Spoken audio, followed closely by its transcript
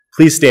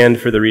Please stand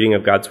for the reading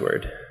of God's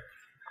word.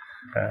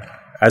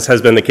 As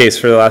has been the case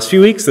for the last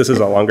few weeks, this is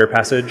a longer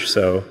passage,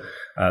 so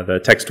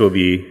the text will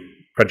be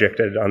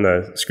projected on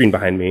the screen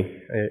behind me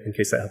in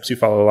case that helps you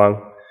follow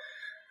along.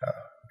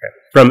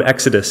 From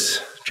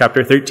Exodus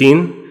chapter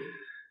 13,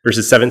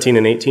 verses 17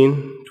 and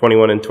 18,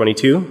 21 and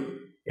 22,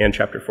 and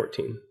chapter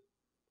 14.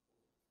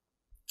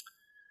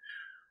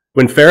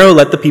 When Pharaoh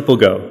let the people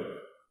go,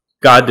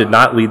 God did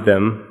not lead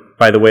them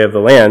by the way of the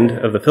land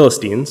of the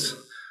Philistines,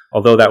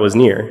 although that was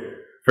near.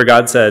 For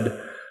God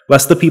said,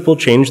 "Lest the people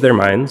change their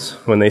minds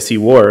when they see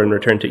war and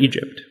return to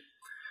Egypt."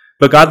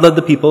 But God led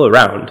the people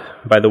around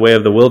by the way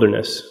of the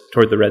wilderness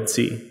toward the Red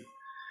Sea.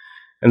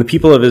 And the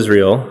people of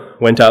Israel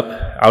went up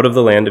out of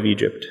the land of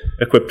Egypt,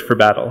 equipped for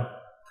battle.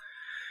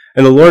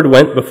 And the Lord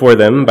went before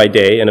them by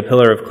day in a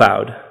pillar of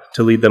cloud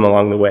to lead them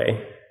along the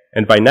way,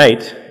 and by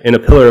night in a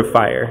pillar of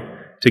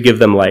fire to give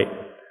them light,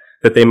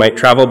 that they might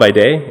travel by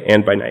day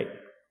and by night.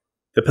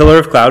 The pillar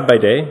of cloud by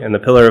day and the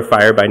pillar of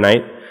fire by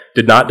night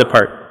did not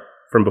depart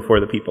from before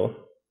the people.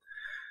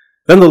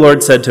 Then the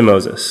Lord said to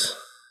Moses,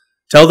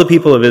 "Tell the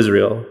people of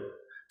Israel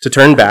to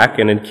turn back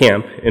and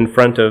encamp in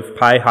front of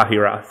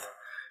Pi-hahiroth,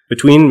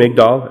 between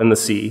Migdol and the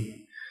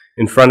sea,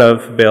 in front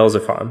of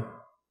Baal-zephon.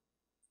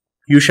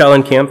 You shall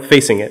encamp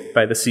facing it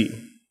by the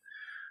sea.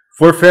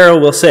 For Pharaoh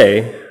will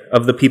say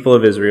of the people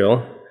of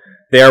Israel,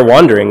 'They are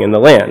wandering in the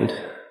land.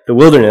 The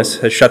wilderness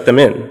has shut them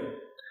in.'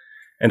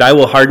 And I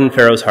will harden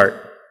Pharaoh's heart,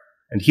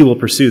 and he will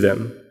pursue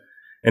them.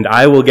 And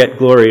I will get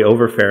glory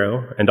over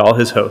Pharaoh and all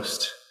his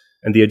host,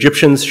 and the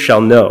Egyptians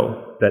shall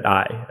know that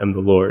I am the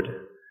Lord."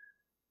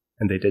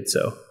 And they did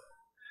so.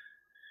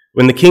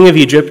 When the king of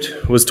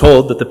Egypt was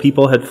told that the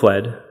people had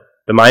fled,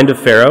 the mind of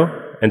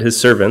Pharaoh and his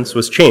servants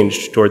was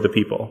changed toward the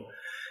people.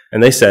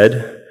 And they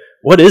said,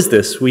 "What is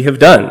this we have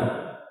done,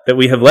 that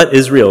we have let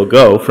Israel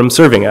go from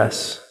serving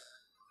us?"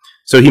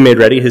 So he made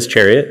ready his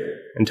chariot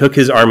and took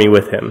his army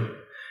with him,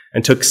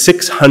 and took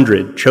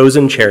 600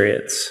 chosen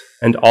chariots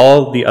and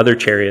all the other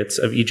chariots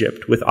of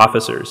Egypt with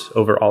officers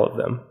over all of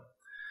them.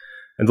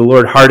 And the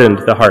Lord hardened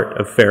the heart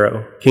of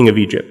Pharaoh, king of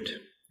Egypt,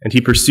 and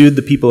he pursued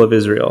the people of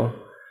Israel,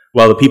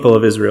 while the people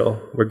of Israel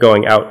were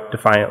going out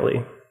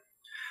defiantly.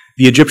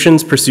 The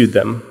Egyptians pursued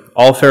them,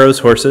 all Pharaoh's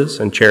horses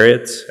and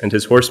chariots, and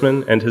his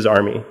horsemen and his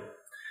army,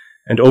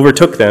 and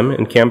overtook them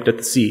and camped at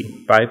the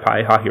sea by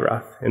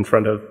Pi-hahiroth in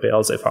front of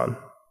Baal-zephon.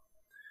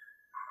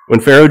 When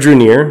Pharaoh drew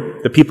near,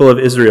 the people of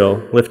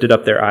Israel lifted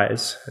up their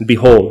eyes, and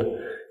behold,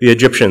 the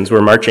Egyptians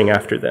were marching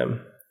after them,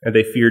 and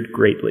they feared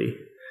greatly.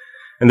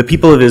 And the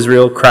people of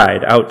Israel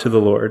cried out to the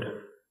Lord.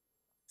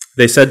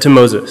 They said to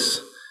Moses,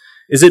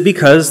 "Is it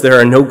because there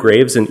are no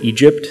graves in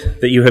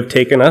Egypt that you have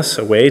taken us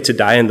away to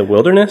die in the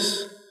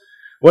wilderness?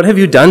 What have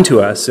you done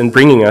to us in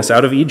bringing us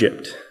out of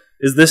Egypt?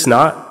 Is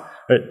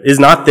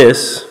not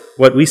this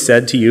what we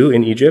said to you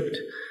in Egypt?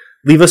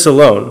 Leave us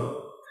alone,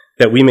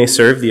 that we may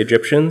serve the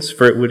Egyptians,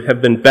 for it would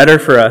have been better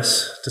for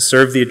us to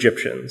serve the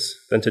Egyptians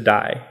than to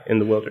die in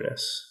the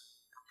wilderness."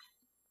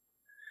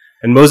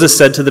 And Moses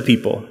said to the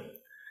people,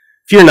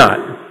 "Fear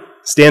not,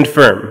 stand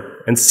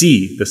firm, and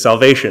see the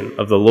salvation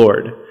of the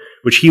Lord,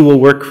 which he will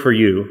work for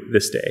you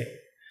this day.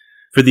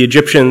 For the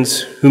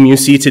Egyptians whom you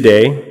see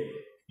today,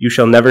 you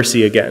shall never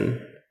see again.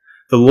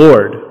 The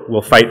Lord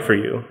will fight for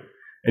you,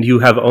 and you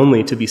have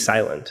only to be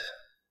silent."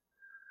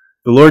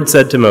 The Lord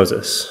said to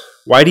Moses,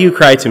 "Why do you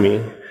cry to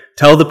me?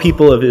 Tell the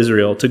people of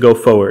Israel to go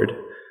forward.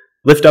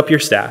 Lift up your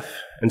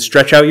staff and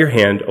stretch out your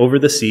hand over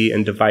the sea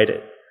and divide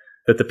it,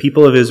 that the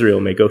people of Israel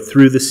may go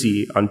through the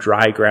sea on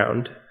dry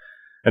ground.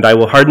 And I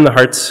will harden the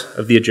hearts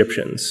of the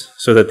Egyptians,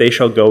 so that they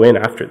shall go in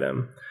after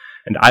them.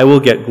 And I will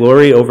get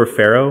glory over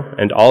Pharaoh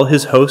and all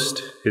his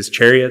host, his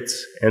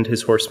chariots, and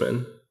his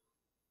horsemen.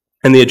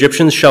 And the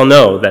Egyptians shall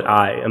know that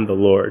I am the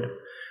Lord,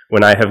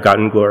 when I have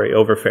gotten glory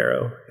over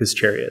Pharaoh, his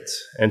chariots,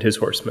 and his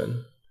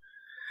horsemen."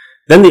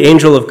 Then the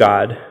angel of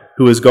God,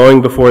 who was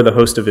going before the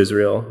host of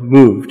Israel,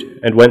 moved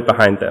and went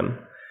behind them.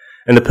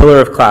 And the pillar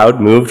of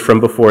cloud moved from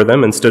before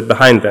them and stood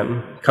behind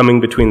them,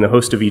 coming between the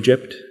host of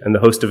Egypt and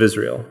the host of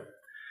Israel.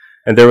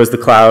 And there was the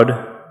cloud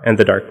and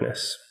the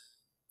darkness.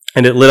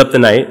 And it lit up the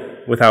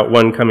night, without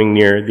one coming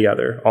near the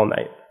other all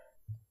night.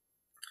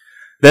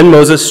 Then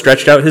Moses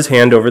stretched out his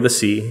hand over the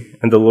sea,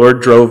 and the Lord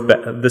drove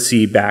the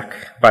sea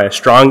back by a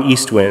strong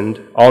east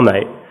wind all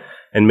night,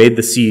 and made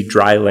the sea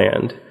dry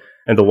land,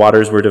 and the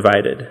waters were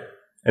divided.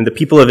 And the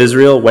people of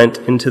Israel went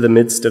into the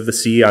midst of the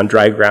sea on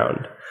dry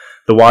ground,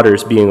 the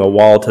waters being a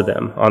wall to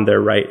them on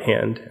their right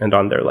hand and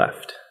on their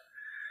left.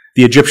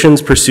 The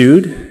Egyptians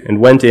pursued and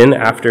went in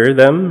after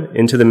them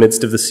into the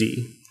midst of the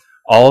sea,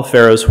 all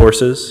Pharaoh's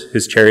horses,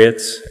 his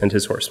chariots, and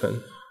his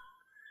horsemen.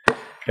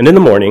 And in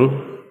the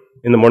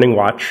morning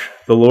watch,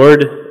 the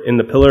Lord in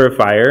the pillar of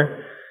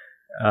fire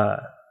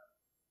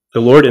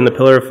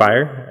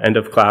and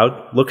of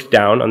cloud looked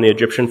down on the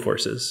Egyptian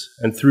forces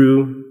and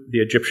threw the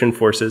Egyptian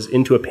forces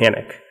into a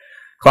panic,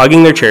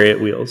 clogging their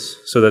chariot wheels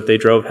so that they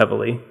drove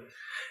heavily.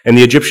 And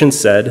the Egyptians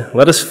said,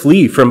 "Let us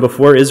flee from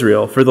before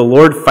Israel, for the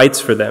Lord fights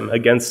for them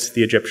against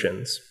the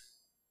Egyptians."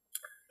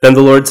 Then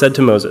the Lord said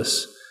to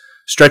Moses,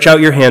 "Stretch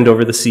out your hand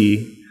over the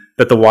sea,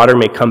 that the water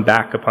may come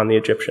back upon the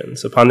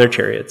Egyptians, upon their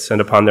chariots,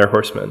 and upon their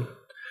horsemen.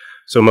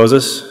 So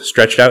Moses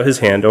stretched out his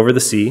hand over the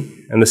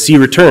sea, and the sea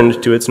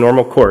returned to its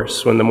normal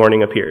course when the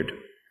morning appeared.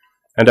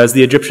 And as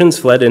the Egyptians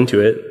fled into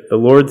it, the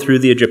Lord threw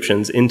the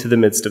Egyptians into the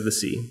midst of the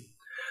sea.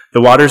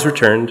 The waters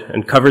returned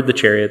and covered the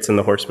chariots and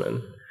the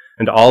horsemen,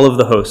 and all of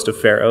the host of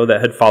Pharaoh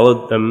that had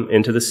followed them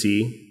into the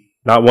sea,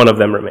 not one of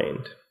them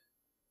remained.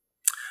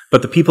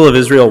 But the people of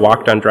Israel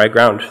walked on dry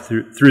ground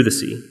through the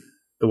sea,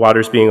 the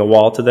waters being a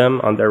wall to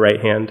them on their right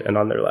hand and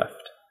on their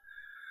left.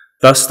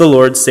 Thus the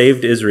Lord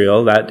saved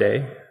Israel that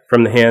day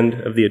from the hand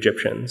of the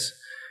Egyptians,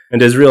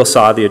 and Israel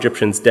saw the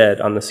Egyptians dead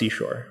on the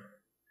seashore.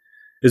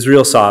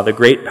 Israel saw the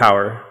great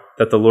power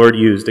that the Lord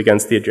used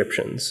against the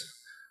Egyptians.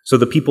 So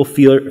the people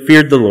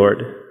feared the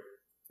Lord,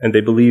 and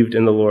they believed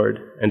in the Lord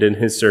and in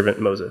his servant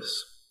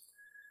Moses.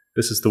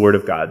 This is the word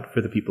of God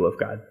for the people of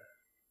God.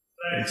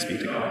 Thanks be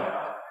to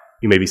God.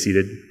 You may be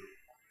seated.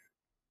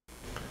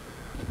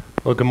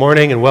 Well, good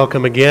morning and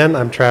welcome again.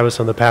 I'm Travis,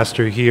 I'm the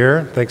pastor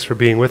here. Thanks for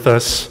being with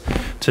us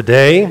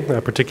today,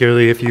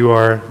 particularly if you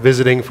are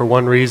visiting for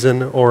one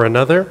reason or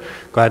another.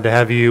 Glad to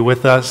have you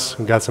with us.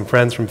 We've got some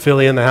friends from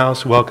Philly in the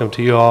house. Welcome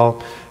to you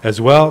all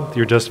as well. If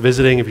you're just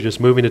visiting, if you're just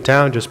moving to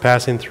town, just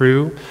passing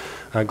through,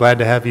 glad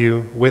to have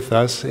you with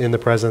us in the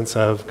presence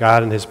of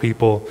God and his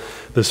people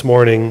this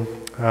morning.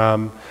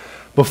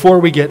 Before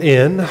we get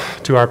in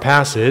to our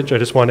passage, I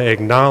just want to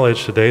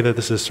acknowledge today that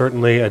this is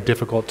certainly a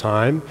difficult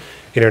time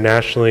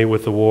internationally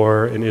with the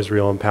war in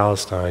Israel and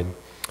Palestine.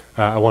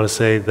 I want to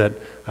say that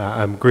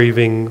I'm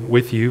grieving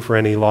with you for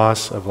any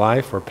loss of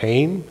life or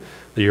pain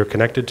that you're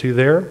connected to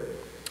there.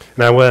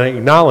 And I want to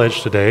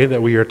acknowledge today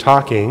that we are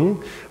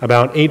talking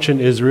about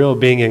ancient Israel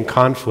being in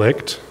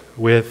conflict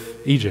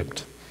with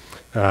Egypt,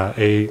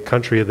 a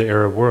country of the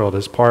Arab world,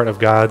 as part of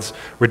God's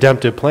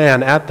redemptive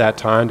plan at that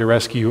time to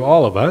rescue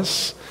all of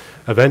us,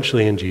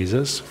 eventually in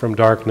Jesus, from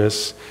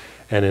darkness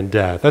and in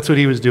death. That's what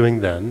he was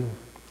doing then.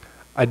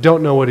 I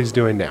don't know what he's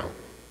doing now.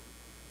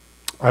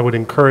 I would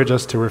encourage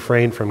us to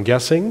refrain from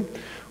guessing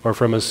or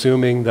from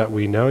assuming that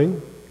we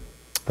know,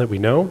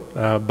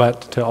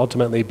 but to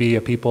ultimately be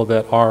a people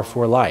that are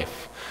for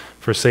life,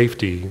 for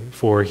safety,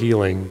 for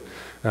healing,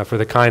 for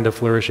the kind of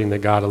flourishing that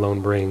God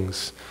alone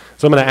brings.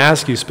 So I'm going to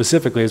ask you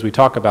specifically as we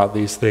talk about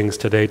these things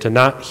today to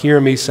not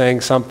hear me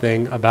saying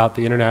something about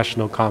the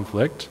international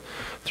conflict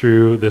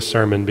through this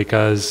sermon,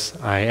 because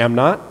I am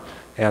not,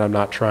 and I'm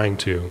not trying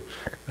to.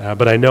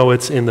 But I know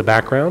it's in the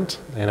background,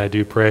 and I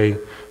do pray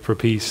for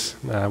peace.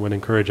 I would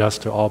encourage us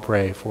to all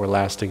pray for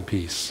lasting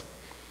peace.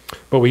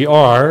 But we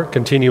are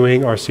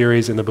continuing our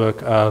series in the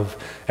book of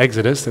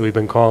Exodus that we've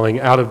been calling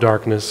Out of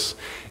Darkness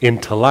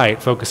into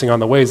Light, focusing on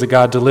the ways that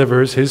God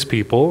delivers his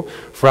people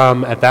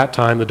from, at that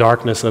time, the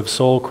darkness of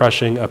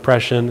soul-crushing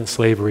oppression,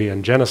 slavery,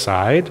 and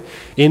genocide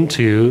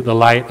into the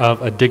light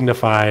of a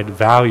dignified,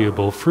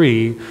 valuable,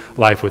 free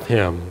life with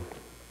him.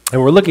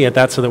 And we're looking at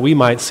that so that we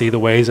might see the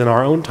ways in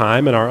our own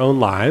time, in our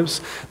own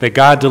lives, that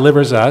God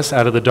delivers us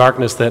out of the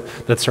darkness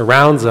that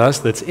surrounds us,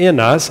 that's in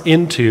us,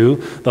 into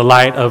the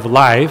light of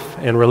life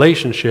and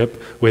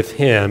relationship with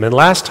him. And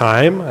last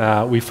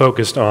time, we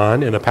focused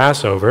on, in the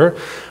Passover,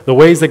 the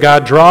ways that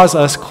God draws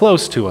us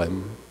close to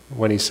him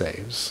when he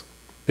saves.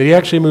 That he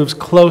actually moves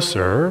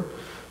closer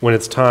when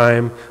it's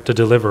time to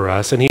deliver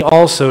us. And he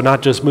also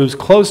not just moves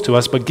close to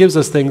us, but gives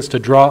us things to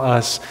draw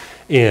us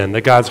in.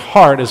 That God's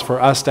heart is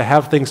for us to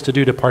have things to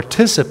do to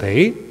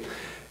participate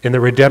in the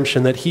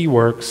redemption that he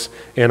works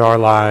in our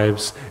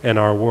lives and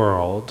our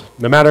world.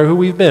 No matter who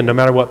we've been, no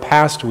matter what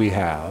past we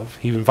have,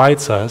 he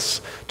invites us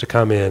to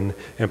come in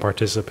and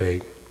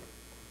participate.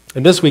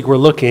 And this week we're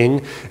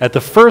looking at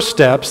the first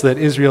steps that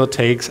Israel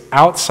takes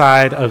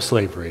outside of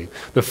slavery.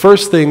 The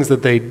first things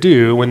that they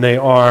do when they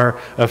are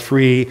a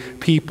free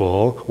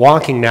people,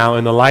 walking now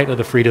in the light of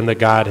the freedom that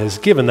God has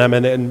given them,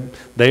 and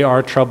they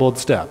are troubled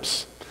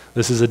steps.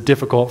 This is a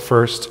difficult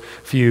first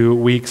few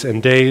weeks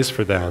and days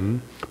for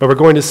them, but we're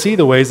going to see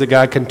the ways that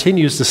God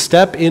continues to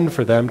step in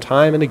for them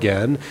time and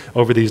again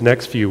over these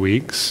next few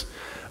weeks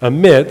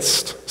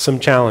amidst some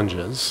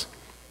challenges.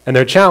 And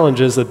they're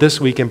challenges that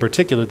this week in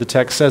particular, the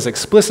text says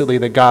explicitly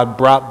that God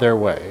brought their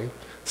way.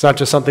 It's not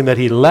just something that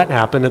he let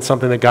happen, it's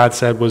something that God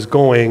said was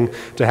going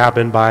to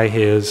happen by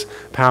his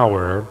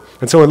power.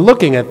 And so in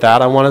looking at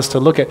that, I want us to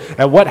look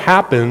at what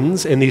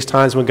happens in these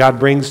times when God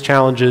brings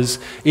challenges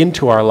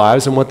into our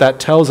lives and what that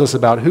tells us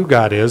about who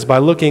God is by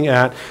looking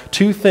at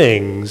two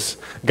things: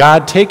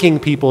 God taking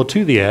people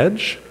to the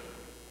edge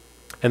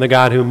and the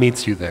God who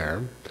meets you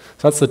there.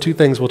 So that's the two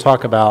things we'll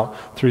talk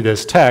about through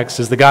this text,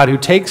 is the God who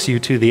takes you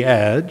to the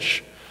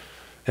edge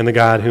and the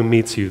God who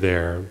meets you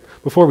there.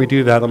 Before we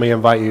do that, let me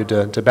invite you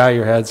to bow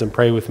your heads and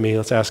pray with me.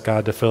 Let's ask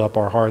God to fill up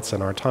our hearts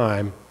and our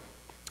time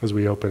as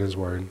we open his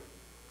word.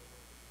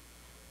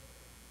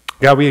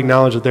 God, we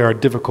acknowledge that there are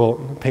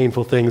difficult,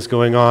 painful things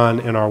going on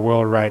in our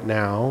world right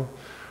now,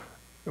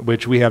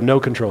 which we have no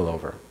control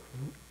over.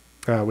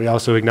 We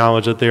also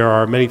acknowledge that there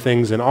are many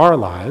things in our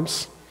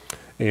lives,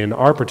 in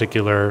our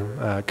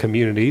particular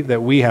community,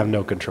 that we have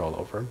no control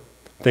over.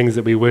 Things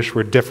that we wish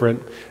were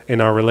different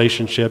in our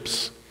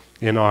relationships,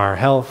 in our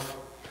health,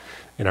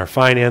 in our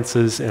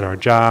finances, in our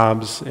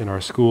jobs, in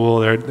our school.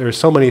 There are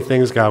so many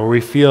things, God, where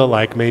we feel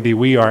like maybe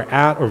we are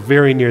at or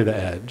very near the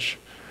edge.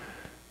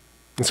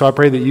 And so I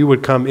pray that you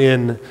would come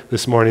in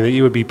this morning, that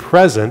you would be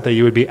present, that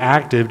you would be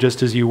active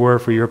just as you were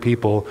for your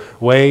people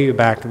way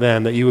back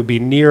then, that you would be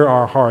near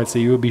our hearts, that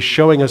you would be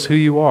showing us who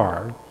you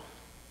are,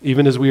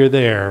 even as we are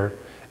there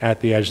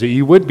at the edge, that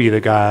you would be the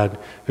God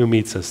who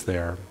meets us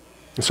there.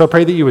 And so I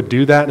pray that you would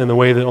do that in the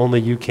way that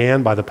only you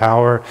can, by the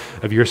power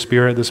of your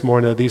Spirit this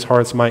morning, that these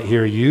hearts might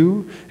hear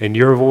you and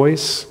your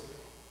voice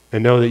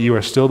and know that you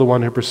are still the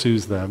one who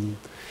pursues them,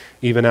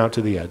 even out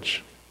to the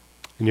edge.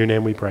 In your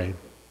name we pray.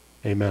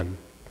 Amen.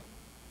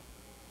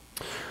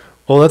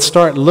 Well, let's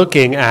start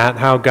looking at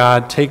how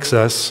God takes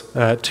us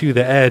to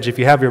the edge. If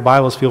you have your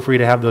Bibles, feel free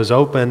to have those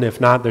open.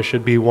 If not, there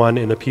should be one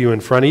in the pew in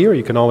front of you, or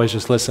you can always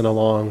just listen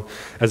along,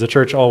 as the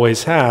church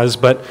always has.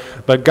 But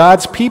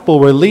God's people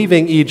were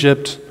leaving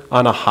Egypt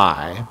on a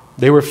high.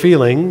 They were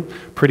feeling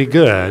pretty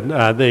good.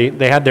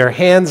 They had their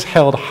hands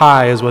held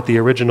high, is what the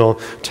original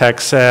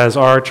text says.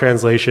 Our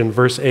translation,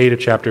 verse 8 of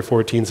chapter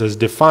 14, says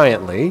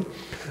defiantly.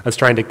 That's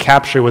trying to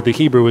capture what the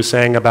Hebrew was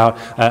saying about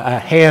a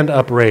hand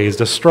upraised,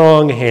 a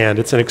strong hand.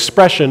 It's an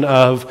expression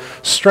of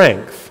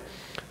strength.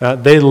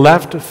 They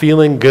left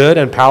feeling good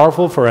and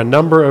powerful for a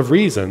number of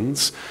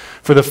reasons.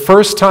 For the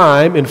first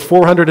time in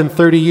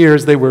 430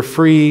 years, they were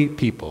free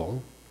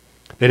people.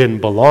 They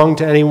didn't belong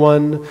to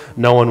anyone.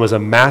 No one was a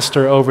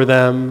master over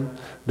them.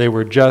 They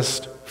were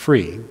just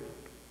free.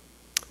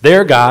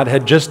 Their God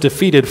had just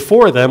defeated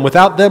for them,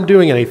 without them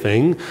doing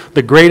anything,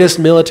 the greatest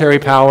military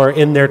power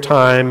in their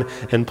time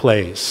and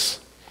place.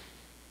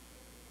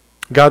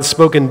 God's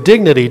spoken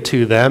dignity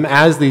to them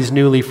as these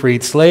newly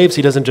freed slaves.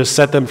 He doesn't just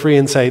set them free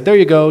and say, there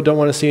you go, don't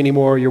want to see any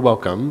more, you're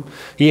welcome.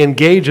 He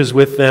engages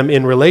with them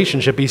in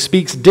relationship. He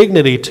speaks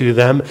dignity to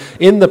them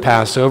in the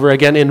Passover,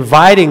 again,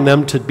 inviting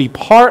them to be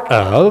part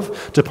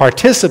of, to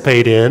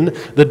participate in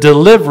the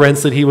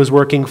deliverance that he was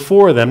working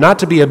for them. Not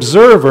to be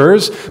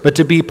observers, but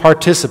to be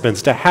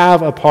participants, to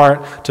have a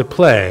part to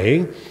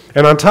play.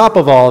 And on top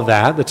of all of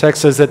that, the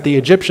text says that the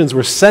Egyptians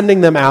were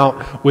sending them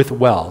out with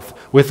wealth,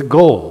 with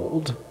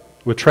gold,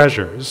 with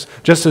treasures,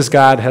 just as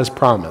God has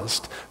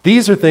promised.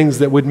 These are things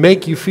that would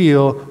make you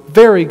feel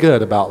very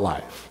good about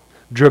life.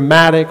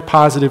 Dramatic,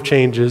 positive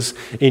changes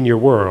in your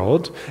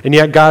world. And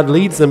yet God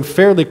leads them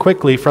fairly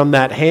quickly from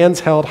that hands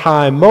held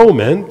high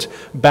moment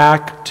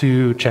back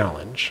to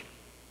challenge.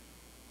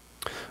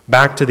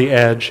 Back to the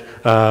edge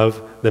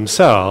of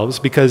themselves,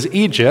 because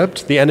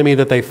Egypt, the enemy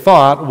that they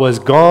thought was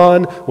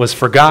gone, was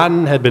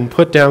forgotten, had been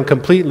put down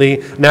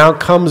completely, now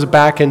comes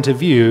back into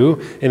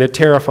view in a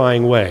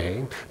terrifying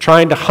way,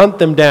 trying to hunt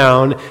them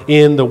down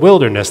in the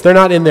wilderness. They're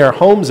not in their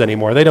homes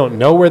anymore. They don't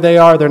know where they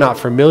are. They're not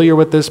familiar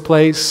with this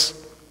place.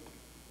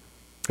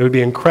 It would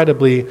be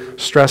incredibly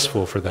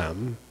stressful for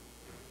them.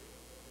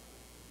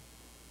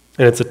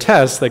 And it's a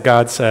test that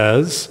God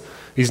says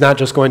he's not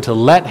just going to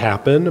let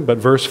happen, but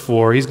verse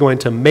 4, he's going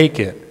to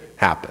make it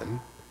happen.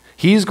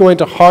 He's going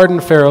to harden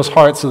Pharaoh's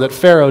heart so that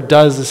Pharaoh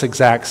does this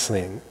exact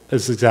thing,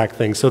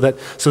 so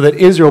that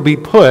Israel be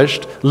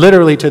pushed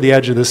literally to the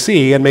edge of the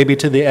sea and maybe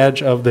to the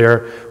edge of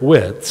their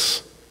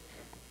wits.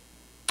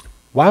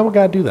 Why would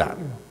God do that?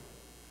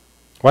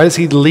 Why does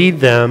he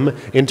lead them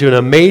into an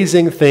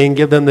amazing thing,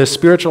 give them this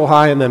spiritual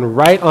high, and then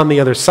right on the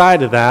other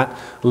side of that,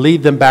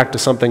 lead them back to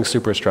something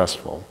super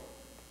stressful?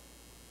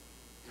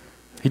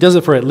 He does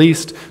it for at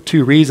least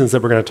two reasons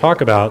that we're going to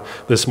talk about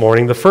this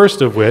morning. The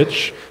first of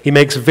which he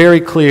makes very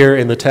clear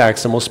in the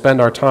text, and we'll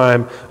spend our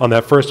time on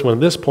that first one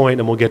at this point,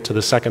 and we'll get to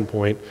the second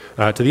point,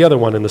 to the other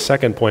one in the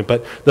second point.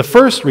 But the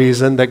first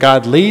reason that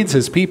God leads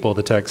his people,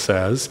 the text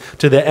says,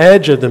 to the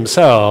edge of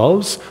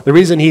themselves, the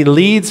reason he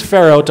leads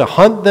Pharaoh to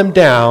hunt them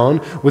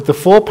down with the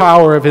full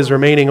power of his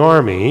remaining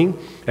army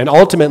and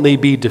ultimately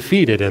be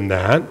defeated in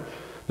that,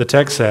 the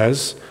text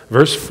says,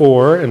 verse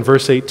 4 and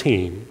verse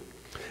 18,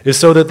 is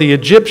so that the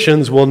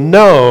Egyptians will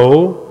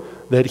know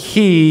that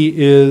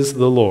he is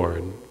the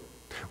Lord,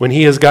 when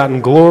he has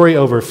gotten glory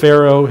over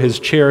Pharaoh, his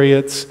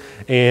chariots,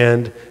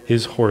 and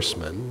his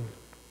horsemen.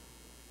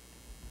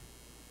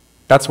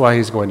 That's why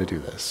he's going to do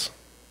this.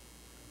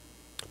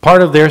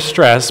 Part of their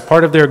stress,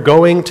 part of their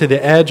going to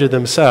the edge of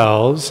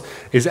themselves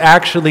is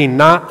actually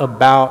not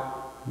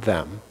about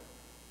them.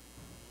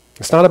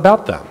 It's not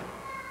about them.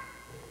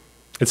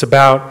 It's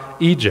about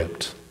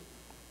Egypt.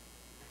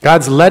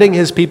 God's letting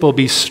his people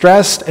be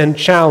stressed and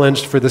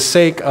challenged for the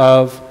sake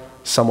of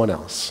someone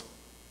else.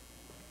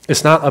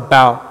 It's not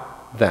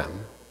about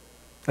them.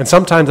 And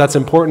sometimes that's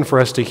important for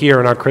us to hear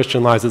in our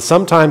Christian lives, that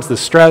sometimes the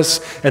stress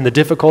and the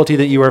difficulty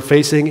that you are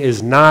facing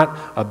is not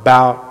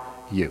about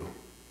you.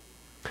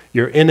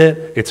 You're in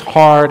it, it's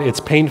hard,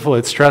 it's painful,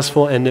 it's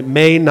stressful, and it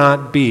may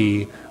not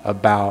be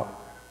about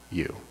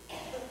you.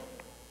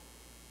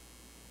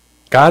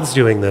 God's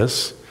doing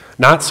this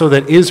not so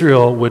that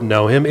Israel would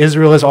know him.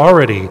 Israel has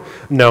already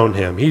known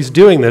him. He's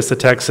doing this, the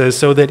text says,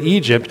 so that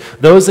Egypt,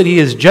 those that he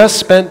has just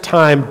spent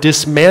time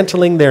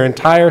dismantling their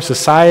entire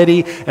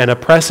society and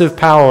oppressive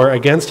power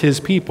against his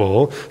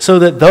people, so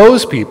that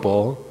those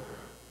people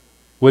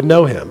would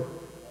know him.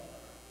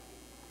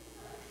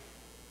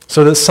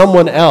 so that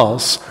someone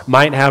else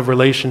might have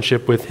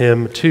relationship with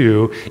him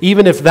too,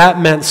 even if that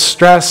meant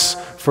stress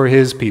for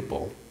his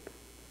people.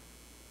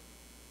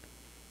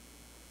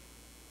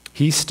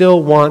 He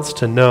still wants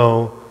to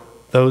know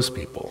those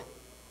people,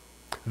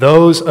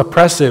 those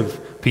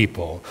oppressive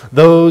people,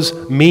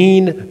 those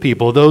mean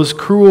people, those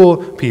cruel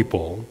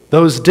people,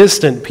 those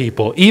distant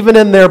people. Even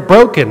in their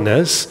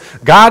brokenness,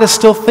 God is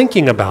still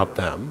thinking about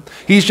them.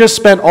 He's just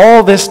spent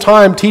all this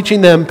time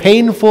teaching them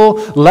painful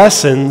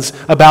lessons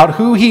about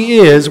who he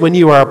is when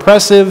you are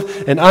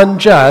oppressive and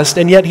unjust,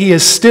 and yet he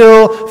is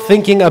still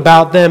thinking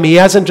about them. He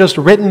hasn't just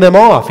written them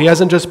off. He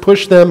hasn't just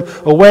pushed them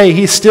away.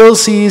 He still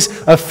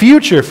sees a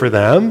future for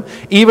them,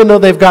 even though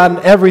they've gotten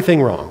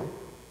everything wrong.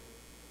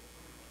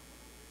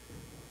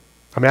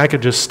 I mean, I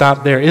could just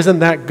stop there. Isn't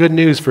that good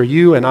news for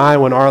you and I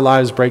when our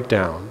lives break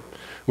down?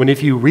 When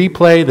if you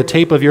replay the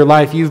tape of your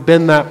life, you've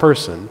been that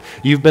person.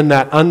 You've been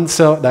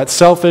that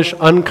selfish,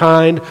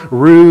 unkind,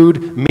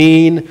 rude,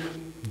 mean,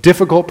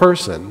 difficult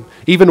person.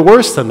 Even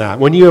worse than that,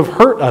 when you have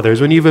hurt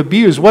others, when you've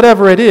abused,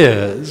 whatever it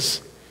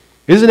is.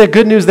 Isn't it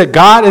good news that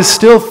God is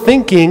still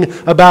thinking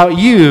about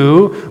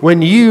you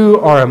when you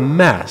are a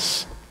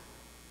mess?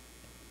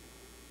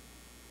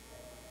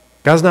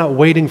 God's not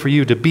waiting for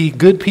you to be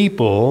good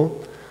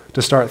people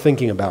to start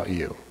thinking about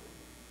you.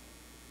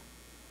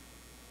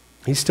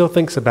 He still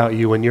thinks about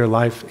you when your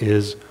life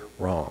is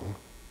wrong,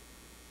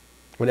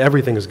 when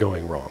everything is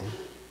going wrong.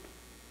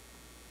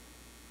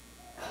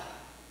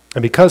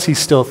 And because he's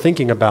still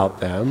thinking about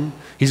them,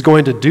 he's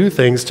going to do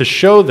things to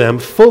show them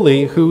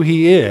fully who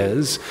he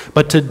is.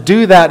 But to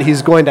do that,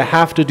 he's going to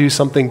have to do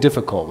something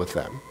difficult with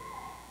them.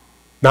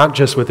 Not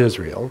just with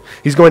Israel.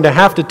 He's going to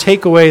have to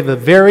take away the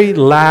very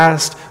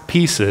last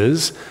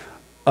pieces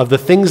of the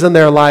things in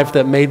their life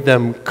that made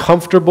them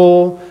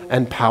comfortable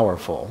and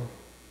powerful.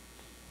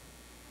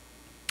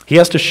 He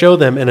has to show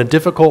them in a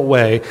difficult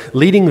way,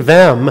 leading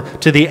them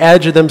to the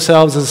edge of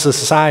themselves as a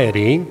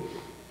society,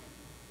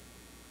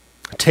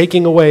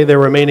 taking away their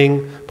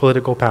remaining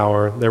political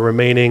power, their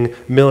remaining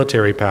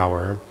military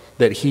power,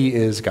 that he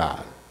is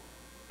God.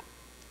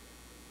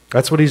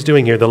 That's what he's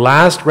doing here. The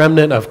last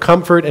remnant of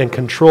comfort and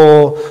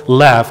control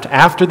left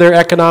after their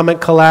economic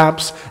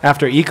collapse,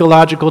 after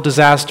ecological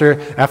disaster,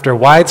 after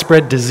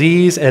widespread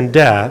disease and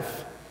death,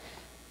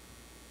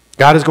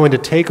 God is going to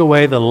take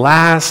away the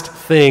last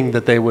thing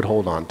that they would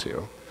hold on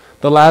to.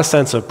 The last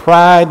sense of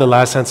pride, the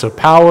last sense of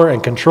power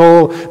and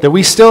control, that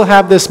we still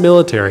have this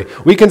military.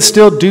 We can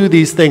still do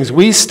these things.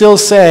 We still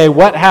say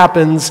what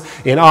happens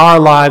in our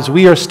lives.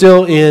 We are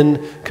still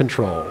in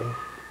control.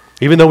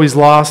 Even though we've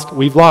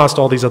lost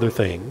all these other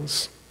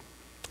things.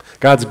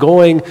 God's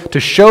going to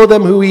show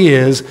them who he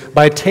is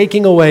by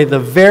taking away the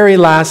very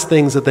last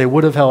things that they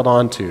would have held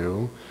on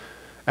to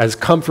as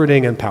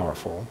comforting and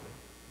powerful.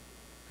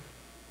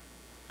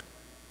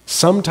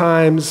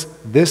 Sometimes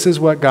this is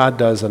what God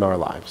does in our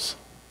lives.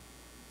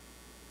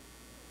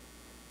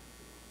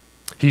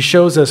 He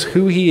shows us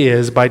who he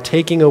is by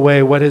taking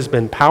away what has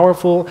been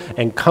powerful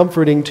and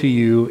comforting to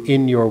you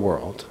in your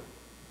world.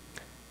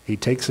 He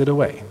takes it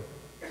away.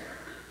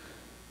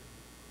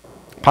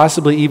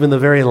 Possibly even the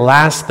very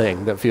last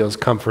thing that feels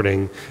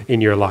comforting in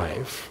your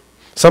life.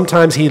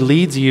 Sometimes he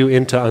leads you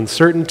into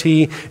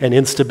uncertainty and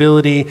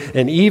instability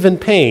and even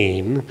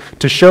pain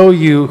to show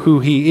you who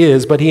he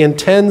is, but he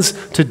intends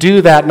to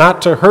do that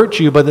not to hurt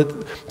you,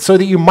 but so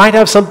that you might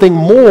have something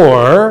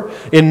more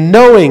in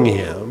knowing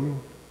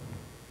him.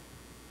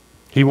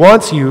 He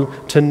wants you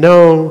to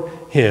know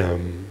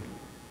him.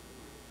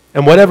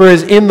 And whatever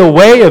is in the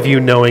way of you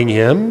knowing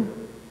him,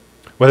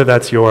 whether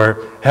that's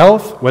your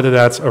health, whether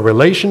that's a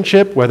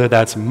relationship, whether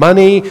that's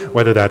money,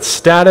 whether that's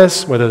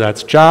status, whether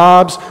that's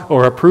jobs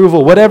or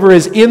approval, whatever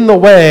is in the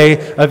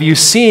way of you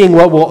seeing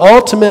what will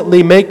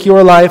ultimately make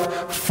your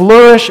life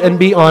flourish and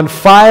be on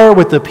fire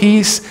with the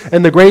peace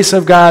and the grace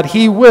of God,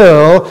 he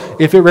will,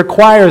 if it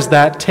requires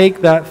that,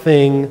 take that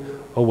thing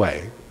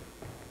away.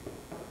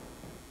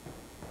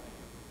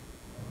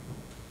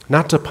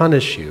 Not to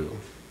punish you,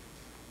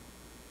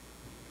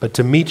 but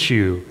to meet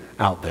you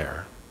out there.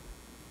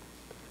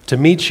 To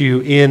meet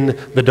you in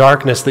the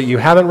darkness that you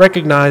haven't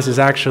recognized is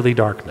actually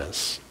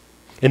darkness.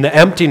 In the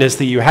emptiness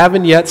that you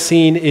haven't yet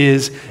seen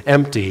is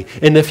empty.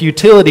 In the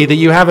futility that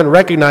you haven't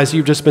recognized,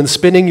 you've just been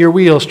spinning your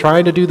wheels,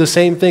 trying to do the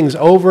same things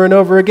over and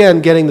over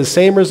again, getting the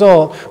same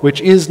result,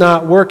 which is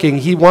not working.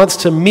 He wants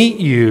to meet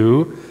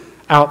you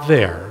out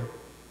there.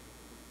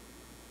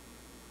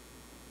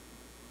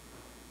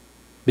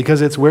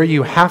 Because it's where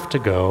you have to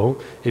go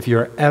if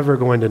you're ever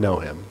going to know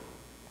him.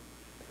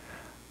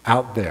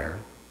 Out there.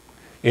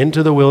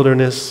 Into the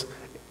wilderness,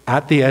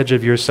 at the edge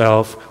of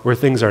yourself, where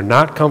things are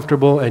not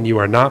comfortable and you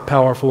are not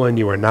powerful and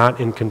you are not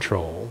in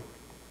control.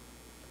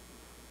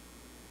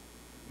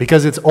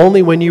 Because it's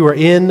only when you are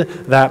in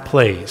that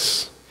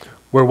place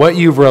where what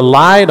you've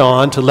relied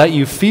on to let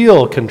you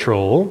feel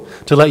control,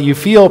 to let you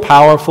feel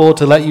powerful,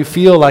 to let you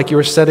feel like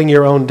you're setting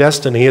your own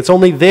destiny, it's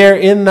only there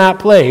in that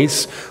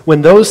place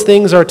when those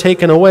things are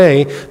taken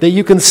away that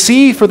you can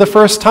see for the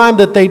first time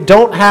that they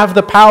don't have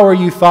the power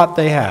you thought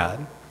they had.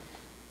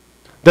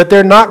 that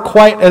they're not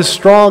quite as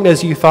strong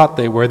as you thought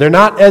they were. They're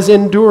not as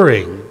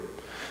enduring.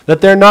 That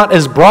they're not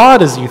as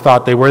broad as you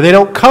thought they were. They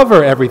don't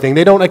cover everything.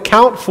 They don't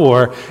account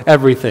for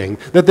everything.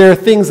 That there are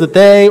things that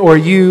they or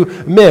you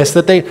miss,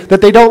 that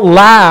they don't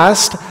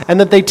last, and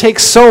that they take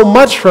so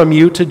much from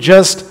you to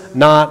just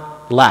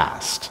not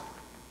last.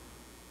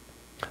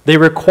 They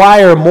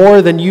require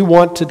more than you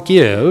want to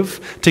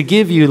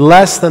give you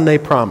less than they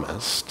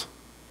promised.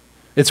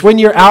 It's when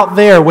you're out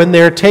there, when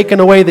they're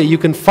taken away, that you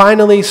can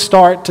finally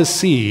start to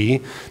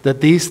see that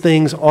these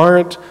things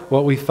aren't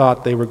what we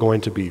thought they were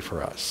going to be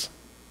for us.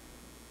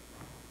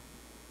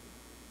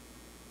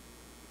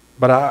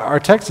 But our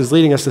text is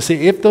leading us to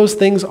see if those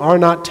things are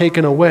not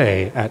taken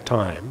away at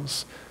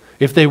times,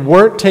 if they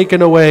weren't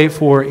taken away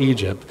for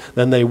Egypt,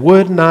 then they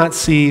would not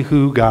see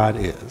who God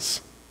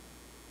is.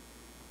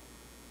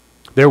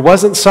 There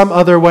wasn't some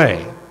other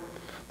way.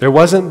 There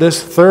wasn't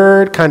this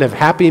third kind of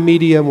happy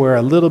medium where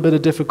a little bit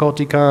of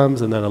difficulty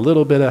comes and then a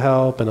little bit of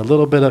help and a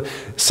little bit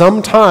of...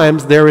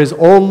 Sometimes there is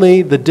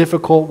only the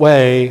difficult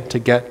way to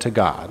get to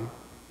God.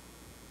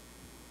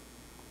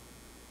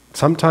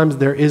 Sometimes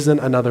there isn't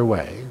another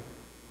way.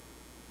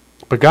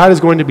 But God is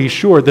going to be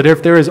sure that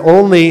if there is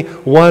only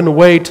one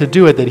way to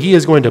do it, that He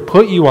is going to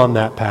put you on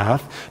that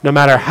path, no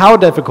matter how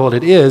difficult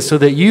it is, so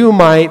that you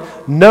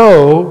might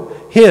know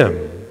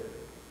Him.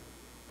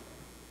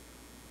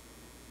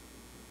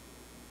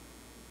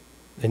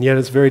 And yet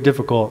it's very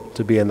difficult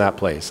to be in that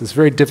place. It's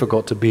very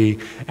difficult to be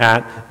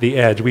at the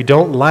edge. We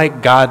don't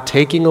like God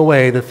taking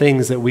away the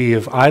things that we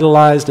have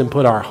idolized and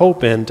put our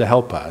hope in to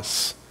help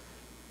us.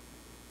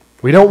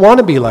 We don't want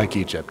to be like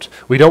Egypt.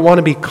 We don't want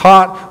to be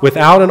caught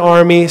without an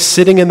army,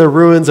 sitting in the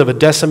ruins of a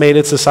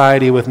decimated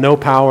society with no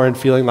power and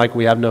feeling like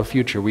we have no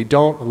future. We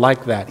don't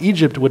like that.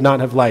 Egypt would not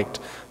have liked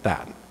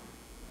that.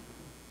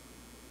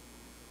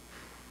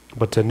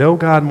 But to know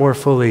God more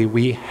fully,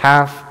 we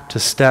have to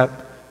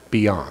step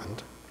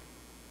beyond.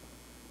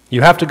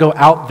 You have to go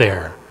out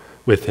there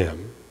with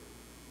Him,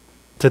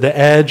 to the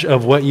edge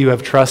of what you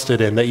have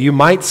trusted in, that you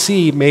might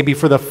see maybe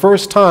for the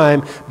first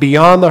time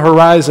beyond the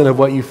horizon of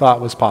what you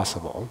thought was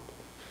possible.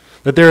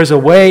 That there is a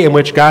way in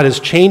which God is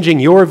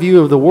changing your view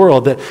of the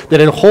world,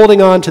 that in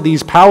holding on to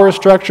these power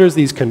structures,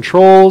 these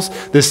controls,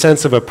 this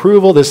sense of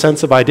approval, this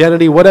sense of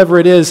identity, whatever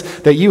it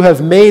is, that you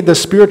have made the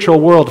spiritual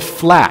world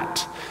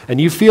flat. And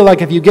you feel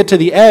like if you get to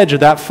the edge of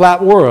that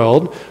flat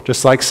world,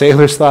 just like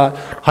sailors thought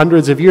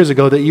hundreds of years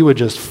ago, that you would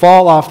just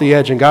fall off the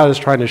edge, and God is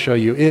trying to show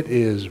you it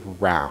is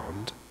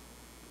round.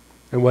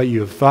 And what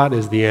you have thought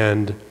is the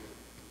end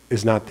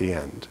is not the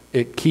end.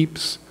 It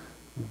keeps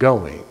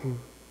going.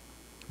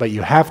 But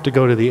you have to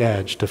go to the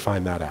edge to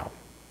find that out.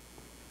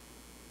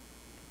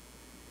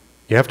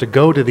 You have to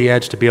go to the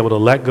edge to be able to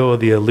let go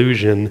of the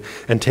illusion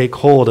and take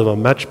hold of a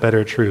much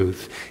better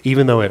truth,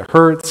 even though it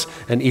hurts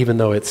and even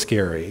though it's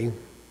scary.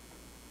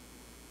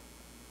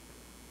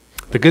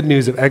 The good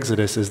news of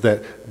Exodus is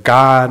that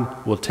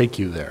God will take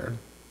you there.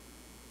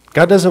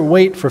 God doesn't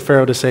wait for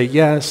Pharaoh to say,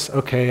 yes,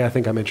 okay, I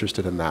think I'm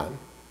interested in that.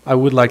 I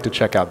would like to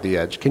check out the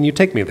edge. Can you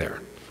take me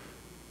there?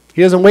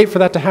 He doesn't wait for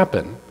that to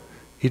happen.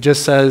 He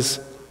just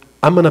says,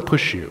 I'm going to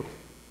push you.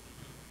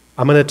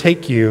 I'm going to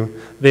take you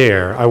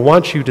there. I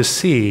want you to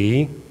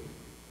see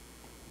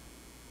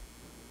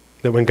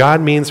that when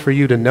God means for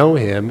you to know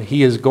Him,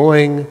 He is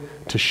going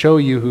to show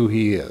you who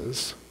He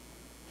is.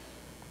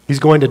 He's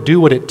going to do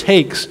what it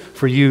takes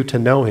for you to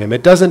know Him.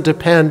 It doesn't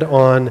depend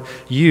on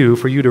you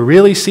for you to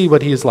really see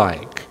what He is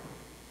like.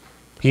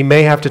 He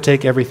may have to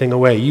take everything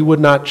away. You would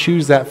not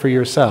choose that for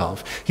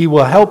yourself. He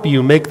will help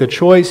you make the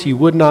choice you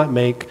would not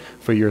make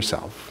for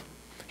yourself.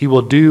 He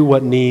will do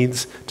what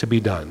needs to be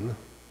done.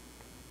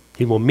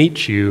 He will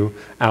meet you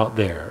out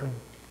there.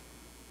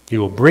 He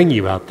will bring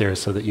you out there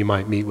so that you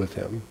might meet with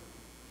Him.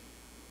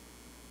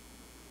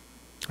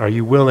 Are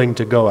you willing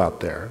to go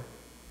out there?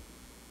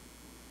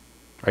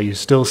 Are you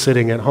still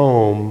sitting at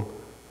home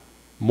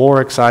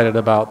more excited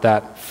about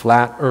that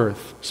flat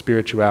earth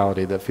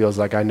spirituality that feels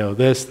like I know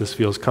this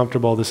feels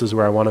comfortable, this is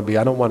where I want to be,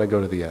 I don't want to go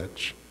to the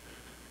edge?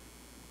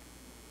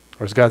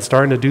 Or is God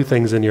starting to do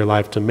things in your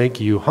life to make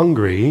you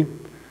hungry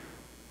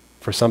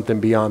for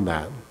something beyond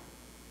that?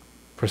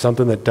 For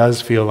something that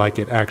does feel like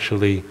it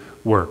actually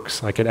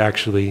works, like it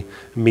actually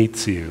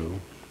meets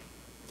you,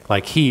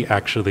 like He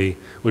actually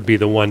would be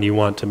the one you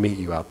want to meet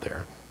you out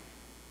there?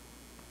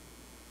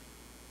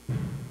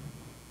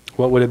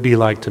 What would it be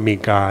like to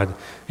meet God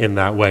in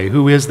that way?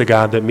 Who is the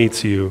God that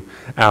meets you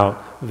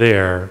out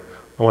there?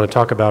 I want to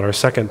talk about our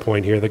second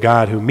point here, the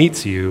God who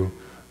meets you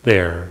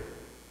there.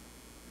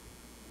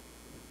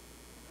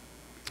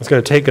 It's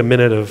going to take a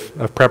minute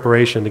of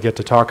preparation to get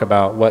to talk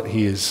about what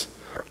He is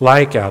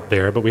like out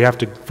there, but we have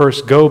to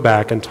first go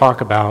back and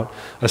talk about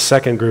a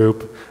second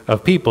group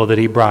of people that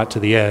He brought to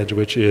the edge,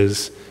 which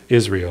is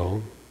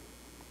Israel.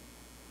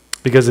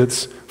 Because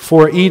it's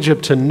for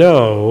Egypt to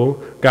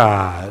know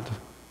God,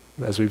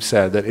 as we've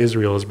said, that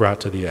Israel is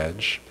brought to the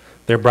edge.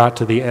 They're brought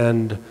to the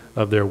end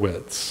of their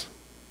wits.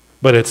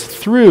 But it's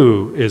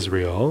through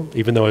Israel,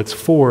 even though it's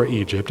for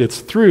Egypt,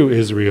 it's through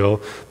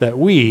Israel that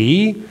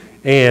we,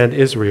 and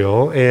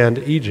Israel and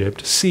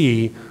Egypt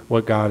see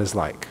what God is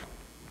like.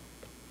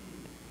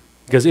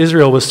 Because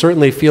Israel was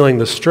certainly feeling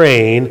the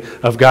strain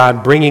of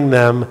God bringing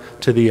them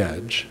to the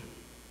edge.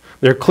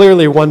 They're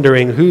clearly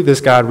wondering who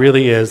this God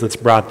really is that's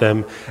brought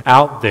them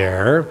out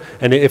there,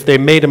 and if they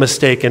made a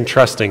mistake in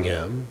trusting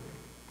him.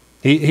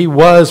 He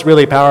was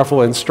really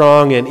powerful and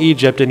strong in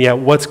Egypt, and yet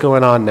what's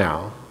going on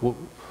now?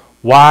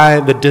 Why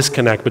the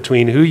disconnect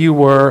between who you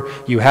were,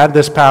 you had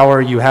this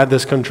power, you had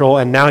this control,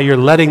 and now you're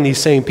letting these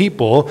same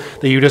people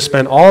that you just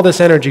spent all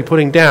this energy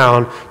putting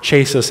down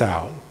chase us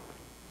out?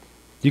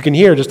 You can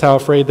hear just how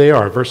afraid they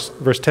are.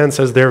 Verse 10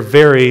 says they're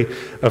very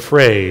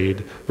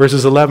afraid.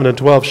 Verses 11 and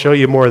 12 show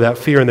you more of that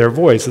fear in their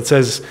voice. It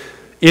says,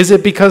 "Is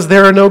it because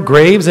there are no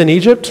graves in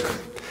Egypt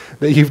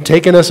that you've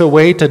taken us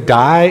away to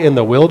die in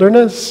the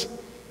wilderness?"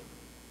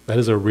 That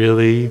is a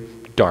really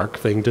dark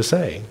thing to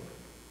say.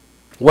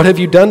 What have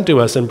you done to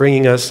us in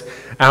bringing us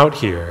out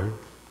here?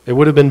 It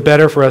would have been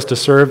better for us to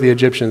serve the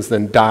Egyptians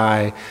than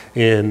die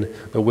in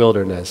the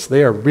wilderness.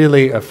 They are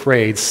really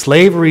afraid.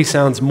 Slavery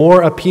sounds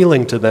more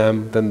appealing to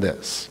them than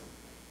this.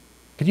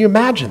 Can you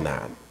imagine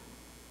that?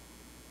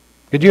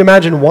 Could you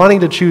imagine wanting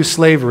to choose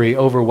slavery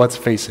over what's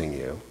facing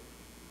you?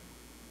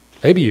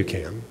 Maybe you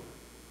can.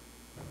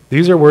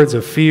 These are words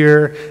of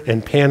fear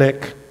and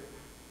panic.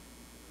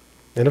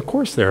 And of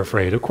course they're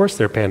afraid. Of course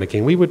they're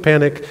panicking. We would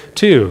panic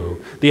too.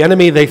 The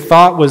enemy they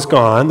thought was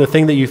gone, the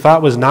thing that you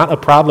thought was not a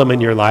problem in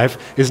your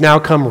life, is now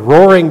come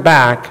roaring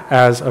back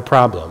as a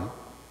problem.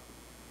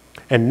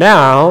 And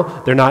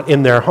now they're not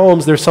in their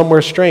homes, they're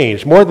somewhere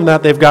strange. More than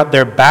that, they've got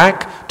their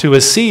back to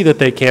a sea that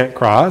they can't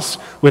cross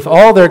with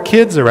all their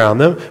kids around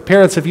them.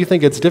 Parents, if you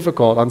think it's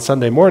difficult on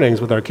Sunday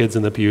mornings with our kids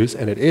in the pews,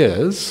 and it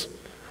is,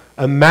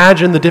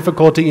 imagine the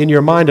difficulty in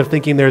your mind of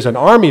thinking there's an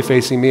army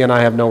facing me and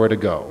I have nowhere to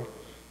go.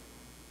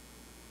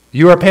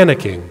 You are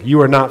panicking.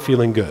 You are not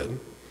feeling good.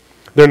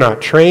 They're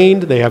not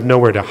trained. They have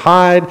nowhere to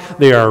hide.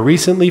 They are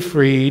recently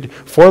freed,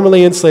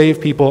 formerly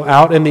enslaved people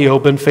out in the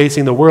open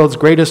facing the world's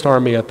greatest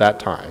army at that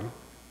time.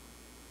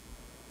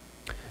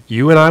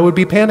 You and I would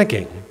be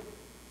panicking.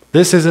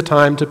 This is a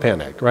time to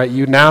panic, right?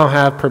 You now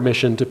have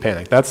permission to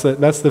panic. That's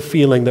the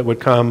feeling that would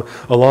come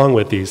along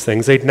with these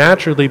things. They'd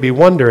naturally be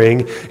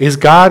wondering, is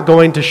God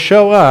going to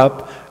show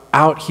up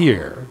out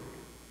here?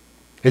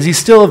 Is he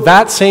still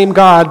that same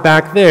God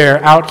back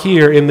there, out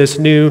here in this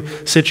new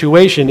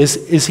situation?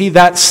 Is he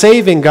that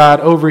saving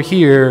God over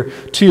here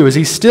too? Is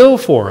he still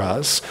for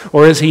us,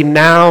 or is he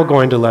now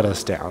going to let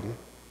us down?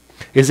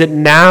 Is it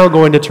now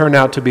going to turn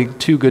out to be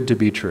too good to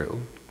be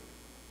true?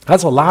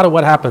 That's a lot of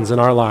what happens in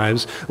our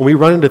lives when we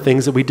run into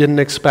things that we didn't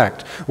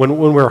expect. When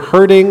we're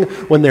hurting,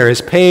 when there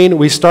is pain,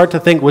 we start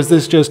to think, was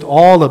this just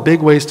all a big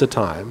waste of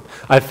time?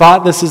 I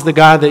thought this is the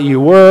God that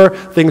you were,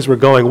 things were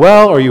going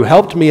well, or you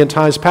helped me in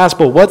times past,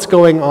 but what's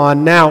going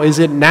on now? Is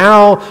it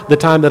now the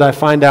time that I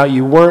find out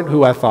you weren't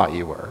who I thought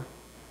you were?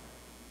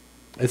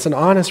 It's an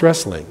honest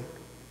wrestling.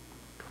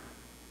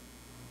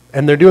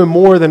 And they're doing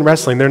more than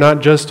wrestling. They're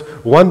not just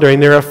wondering.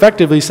 They're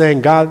effectively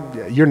saying,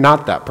 God, you're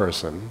not that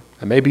person.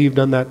 And maybe you've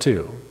done that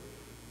too.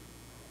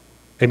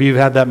 Maybe you've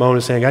had that moment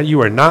of saying, God,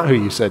 you are not who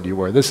you said you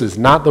were. This is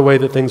not the way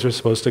that things are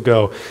supposed to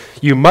go.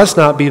 You must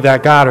not be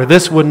that God, or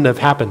this wouldn't have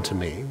happened to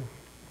me.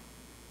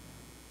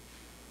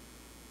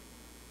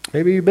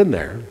 Maybe you've been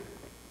there.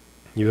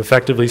 You've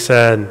effectively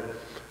said,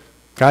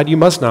 God, you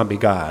must not be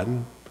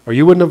God, or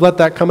you wouldn't have let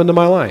that come into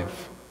my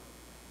life.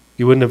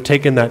 You wouldn't have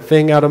taken that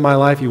thing out of my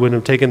life. You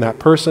wouldn't have taken that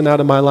person out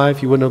of my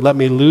life. You wouldn't have let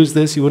me lose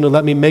this. You wouldn't have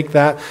let me make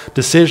that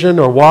decision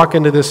or walk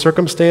into this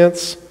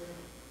circumstance.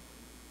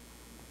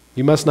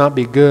 You must not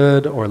be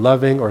good or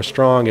loving or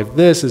strong if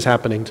this is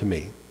happening to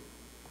me.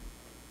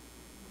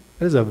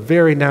 That is a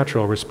very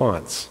natural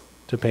response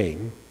to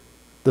pain.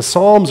 The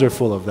Psalms are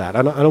full of that.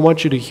 I don't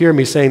want you to hear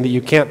me saying that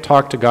you can't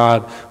talk to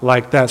God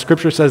like that.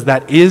 Scripture says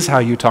that is how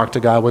you talk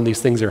to God when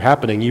these things are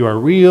happening. You are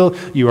real,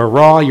 you are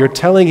raw, you're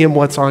telling him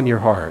what's on your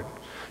heart.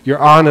 You're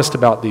honest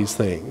about these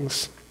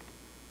things.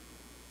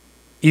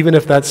 Even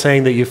if that's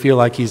saying that you feel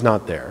like he's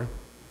not there.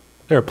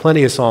 There are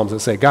plenty of Psalms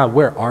that say, God,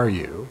 where are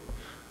you?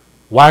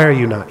 Why are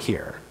you not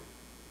here?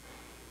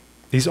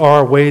 These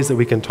are ways that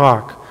we can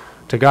talk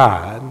to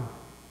God,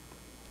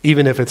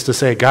 even if it's to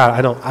say, God,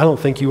 I don't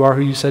think you are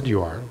who you said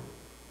you are.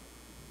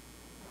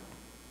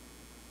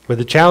 But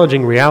the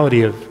challenging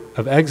reality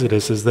of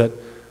Exodus is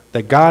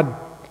that God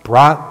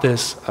brought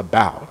this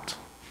about.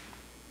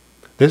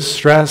 This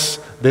stress,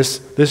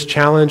 this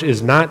challenge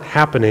is not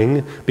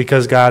happening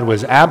because God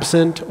was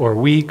absent or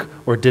weak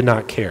or did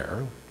not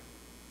care.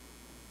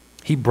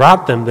 He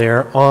brought them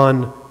there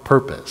on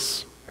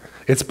purpose.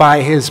 It's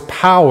by his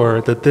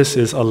power that this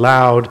is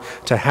allowed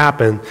to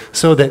happen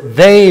so that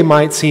they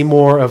might see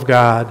more of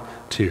God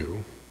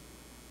too.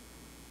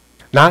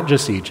 Not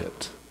just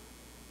Egypt.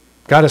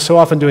 God is so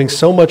often doing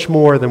so much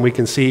more than we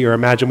can see or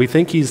imagine. We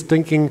think he's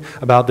thinking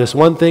about this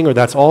one thing, or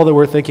that's all that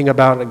we're thinking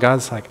about, and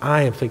God's like,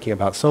 I am thinking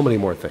about so many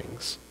more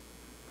things.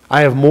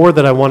 I have more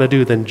that I want to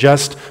do than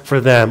just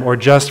for them or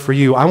just for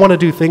you. I want to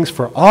do things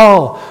for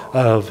all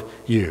of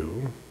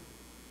you.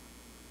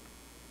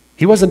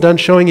 He wasn't done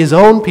showing his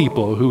own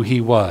people who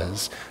he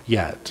was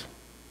yet.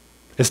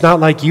 It's not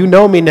like you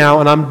know me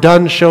now and I'm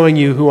done showing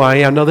you who I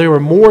am. No, there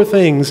were more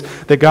things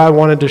that God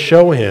wanted to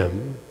show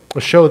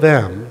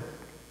them.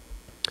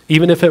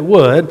 Even if it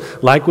would,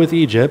 like with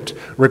Egypt,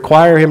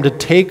 require him to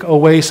take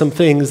away some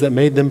things that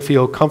made them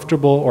feel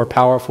comfortable or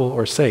powerful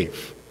or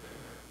safe.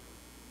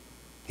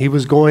 He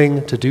was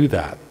going to do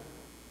that,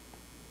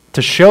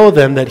 to show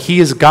them that he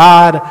is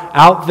God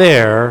out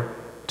there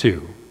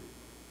too.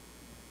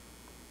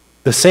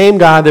 The same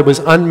God that was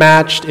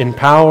unmatched in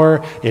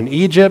power in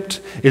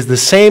Egypt is the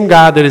same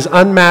God that is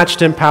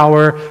unmatched in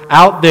power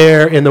out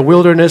there in the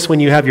wilderness when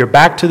you have your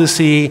back to the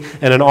sea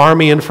and an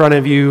army in front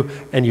of you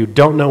and you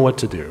don't know what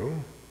to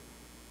do.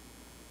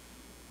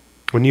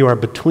 When you are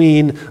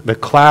between the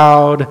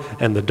cloud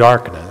and the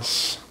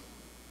darkness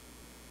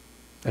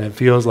and it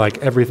feels like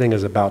everything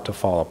is about to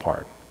fall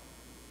apart.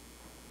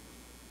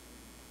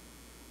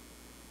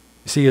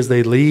 You see, as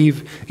they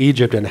leave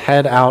Egypt and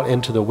head out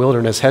into the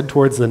wilderness, head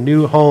towards the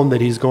new home that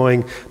he's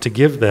going to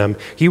give them,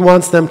 he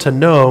wants them to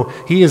know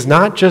he is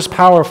not just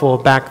powerful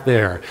back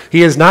there.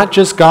 He is not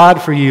just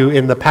God for you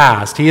in the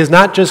past. He is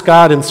not just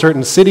God in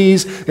certain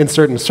cities, in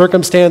certain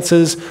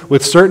circumstances,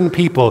 with certain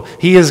people.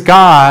 He is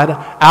God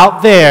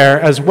out there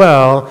as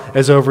well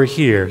as over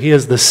here. He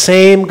is the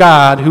same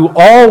God who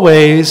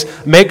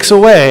always makes a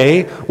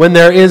way when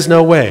there is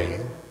no way.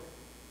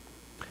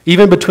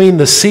 Even between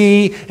the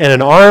sea and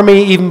an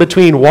army, even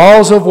between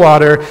walls of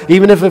water,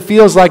 even if it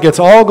feels like it's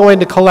all going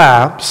to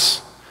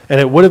collapse, and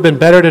it would have been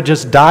better to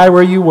just die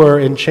where you were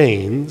in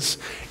chains,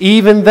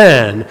 even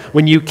then,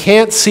 when you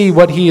can't see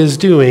what he is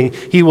doing,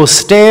 he will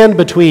stand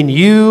between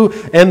you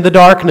and the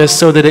darkness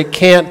so that it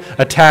can't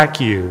attack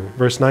you.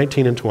 Verse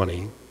 19 and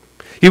 20.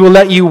 He will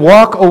let you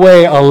walk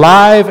away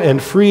alive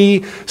and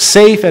free,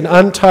 safe and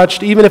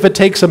untouched, even if it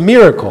takes a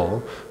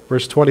miracle.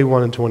 Verse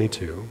 21 and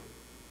 22.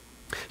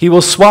 He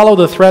will swallow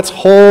the threats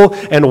whole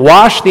and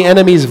wash the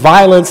enemy's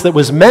violence that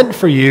was meant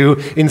for you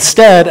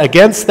instead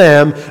against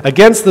them,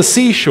 against the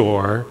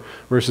seashore,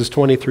 verses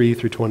 23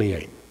 through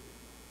 28.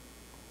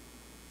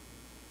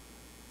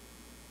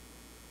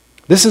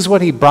 This is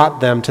what he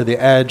brought them to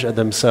the edge of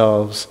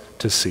themselves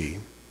to see.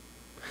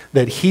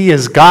 That he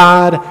is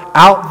God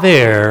out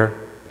there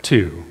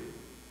too.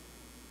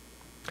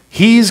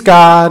 He's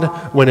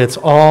God when it's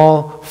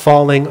all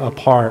falling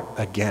apart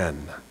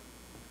again.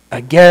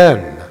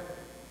 Again.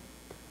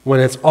 When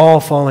it's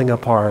all falling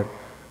apart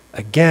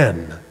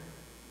again.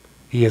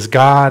 He is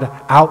God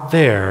out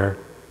there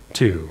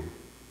too.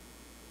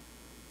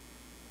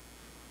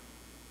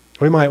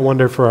 We might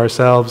wonder for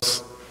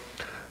ourselves,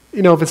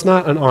 if it's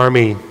not an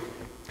army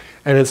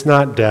and it's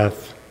not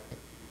death,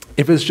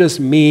 if it's just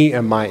me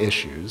and my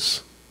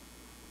issues,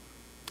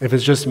 if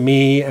it's just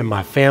me and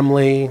my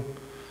family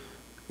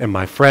and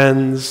my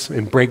friends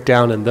and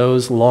breakdown in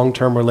those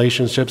long-term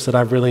relationships that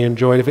I've really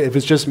enjoyed, if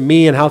it's just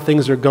me and how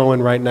things are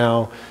going right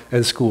now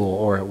at school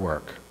or at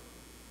work,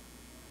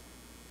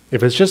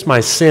 if it's just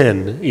my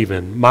sin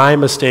even, my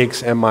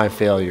mistakes and my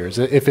failures,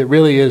 if it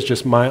really is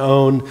just my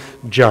own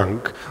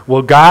junk,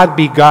 will God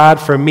be God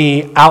for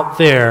me out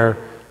there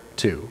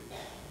too?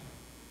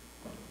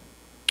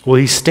 Will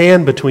he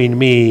stand between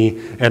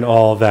me and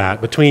all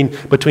that, between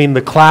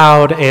the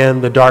cloud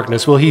and the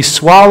darkness? Will he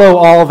swallow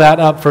all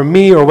that up for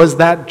me, or was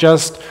that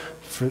just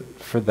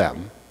for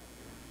them?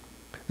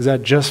 Is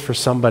that just for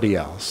somebody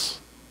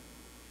else?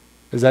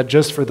 Is that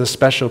just for the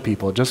special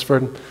people, just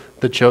for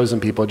the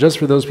chosen people, just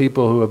for those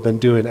people who have been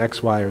doing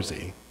X, Y, or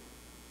Z?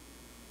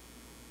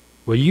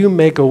 Will you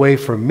make a way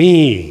for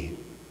me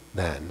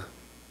then,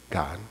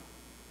 God?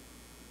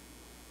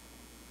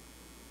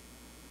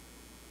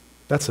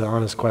 That's an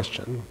honest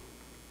question.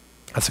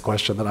 That's a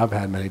question that I've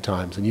had many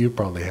times, and you've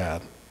probably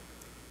had.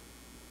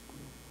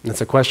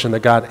 It's a question that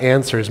God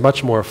answers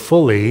much more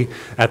fully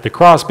at the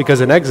cross,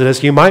 because in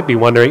Exodus you might be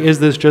wondering, is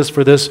this just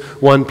for this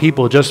one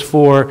people, just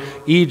for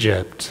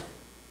Egypt,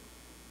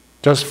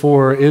 just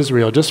for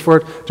Israel, just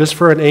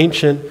for an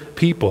ancient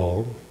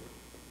people?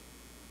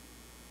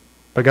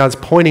 But God's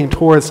pointing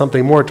towards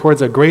something more,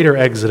 towards a greater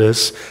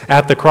exodus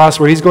at the cross,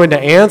 where he's going to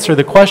answer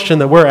the question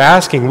that we're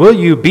asking, will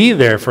you be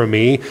there for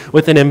me,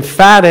 with an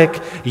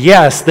emphatic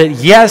yes, that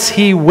yes,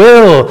 he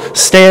will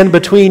stand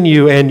between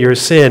you and your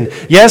sin.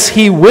 Yes,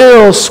 he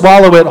will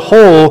swallow it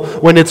whole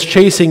when it's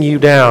chasing you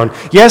down.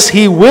 Yes,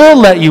 he will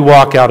let you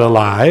walk out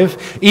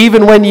alive,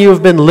 even when you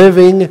have been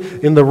living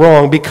in the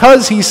wrong,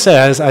 because he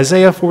says,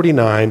 Isaiah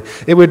 49,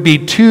 it would be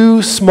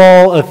too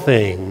small a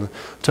thing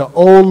to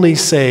only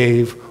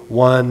save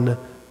one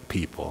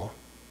people.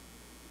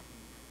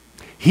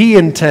 He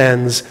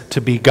intends to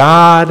be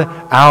God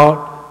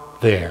out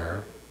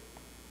there.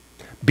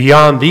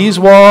 Beyond these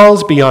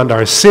walls, beyond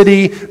our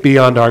city,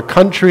 beyond our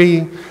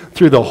country,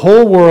 through the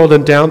whole world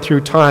and down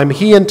through time,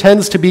 he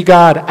intends to be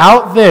God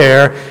out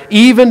there,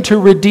 even to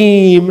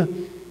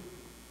redeem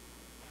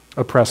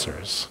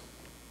oppressors.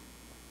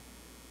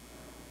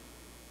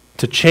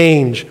 To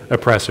change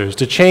oppressors,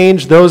 to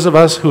change those of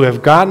us who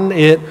have gotten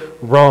it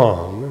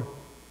wrong.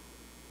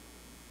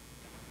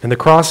 And the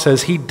cross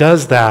says he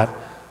does that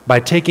by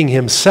taking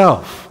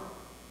himself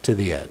to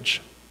the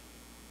edge.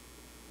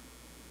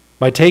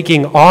 By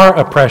taking our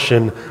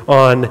oppression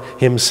on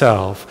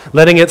himself,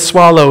 letting it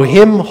swallow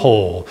him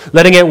whole,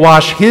 letting it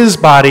wash his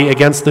body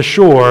against the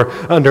shore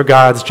under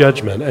God's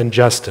judgment and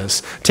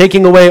justice,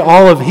 taking away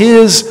all of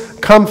his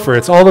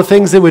comforts, all the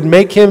things that would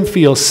make him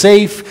feel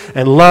safe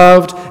and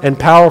loved and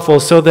powerful,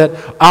 so that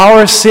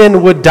our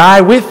sin would die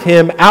with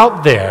him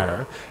out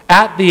there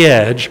at the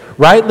edge,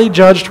 rightly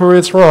judged where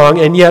it's wrong,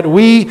 and yet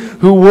we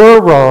who were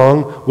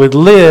wrong would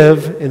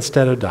live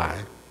instead of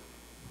die.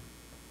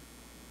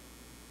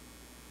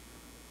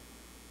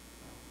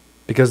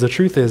 Because the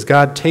truth is,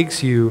 God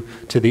takes you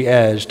to the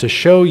edge to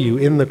show you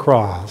in the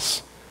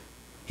cross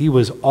he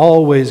was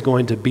always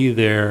going to be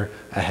there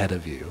ahead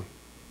of you.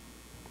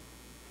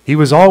 He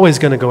was always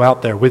going to go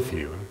out there with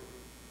you.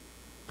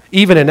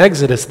 Even in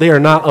Exodus, they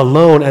are not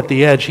alone at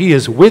the edge. He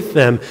is with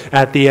them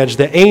at the edge.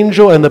 The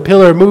angel and the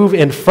pillar move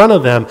in front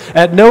of them.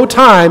 At no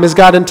time is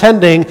God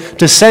intending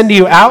to send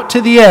you out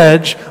to the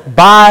edge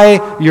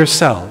by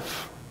yourself.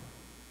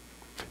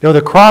 No, the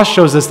cross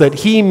shows us that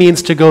he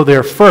means to go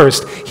there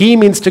first. He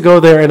means to go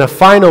there in a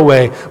final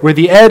way, where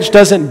the edge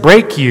doesn't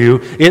break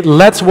you. It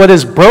lets what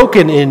is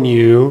broken in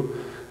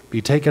you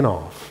be taken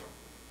off,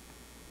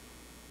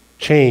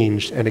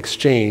 changed and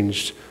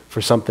exchanged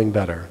for something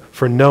better,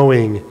 for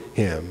knowing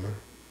him.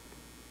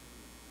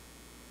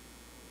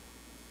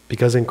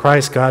 Because in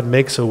Christ, God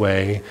makes a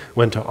way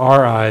when to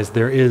our eyes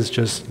there is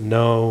just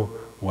no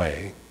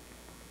way.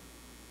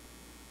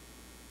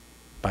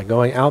 By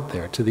going out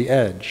there to the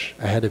edge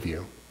ahead of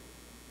you,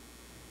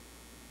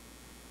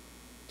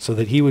 so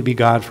that he would be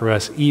God for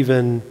us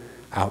even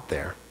out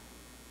there.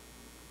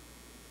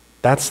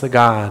 That's the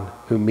God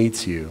who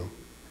meets you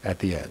at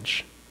the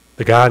edge.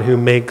 The God who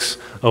makes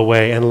a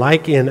way. And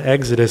like in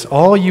Exodus,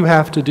 all you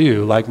have to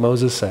do, like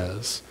Moses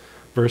says,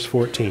 verse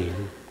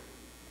 14,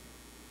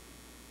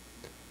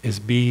 is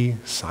be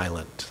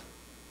silent.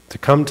 To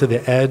come to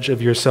the edge of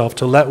yourself,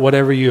 to let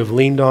whatever you have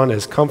leaned on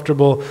as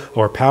comfortable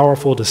or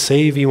powerful to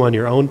save you on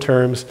your own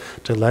terms,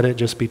 to let it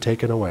just be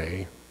taken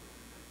away.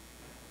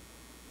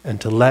 And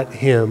to let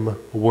him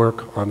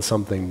work on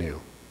something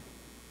new.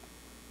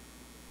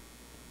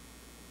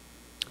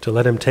 To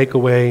let him take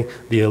away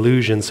the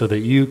illusion so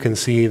that you can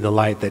see the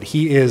light, that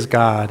he is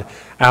God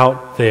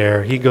out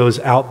there. He goes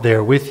out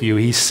there with you.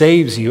 He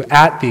saves you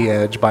at the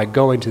edge by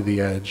going to the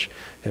edge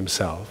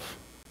himself.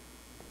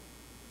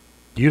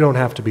 You don't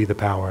have to be the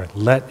power.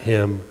 Let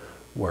him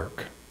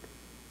work.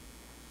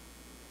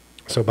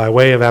 So by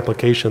way of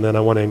application, then,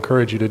 I want to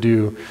encourage you to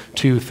do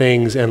two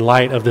things in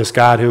light of this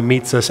God who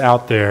meets us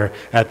out there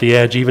at the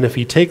edge, even if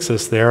he takes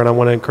us there. And I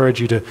want to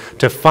encourage you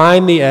to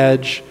find the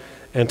edge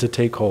and to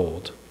take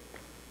hold.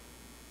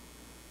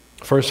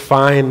 First,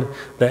 find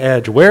the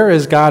edge. Where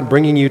is God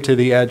bringing you to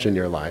the edge in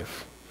your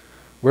life?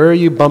 Where are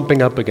you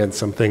bumping up against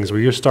some things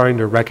where you're starting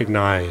to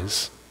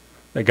recognize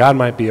that God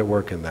might be at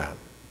work in that?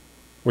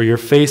 Where you're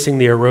facing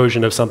the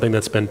erosion of something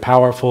that's been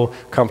powerful,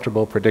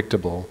 comfortable,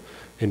 predictable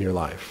in your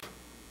life?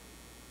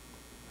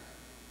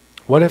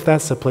 What if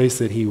that's the place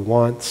that he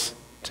wants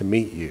to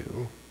meet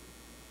you?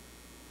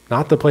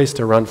 Not the place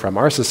to run from.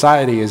 Our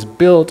society is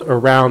built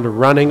around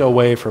running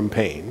away from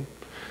pain,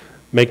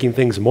 making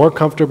things more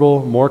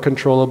comfortable, more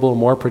controllable,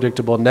 more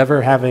predictable,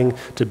 never having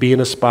to be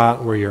in a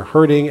spot where you're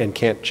hurting and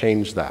can't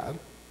change that.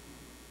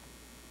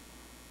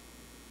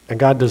 And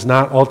God does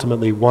not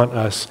ultimately want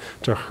us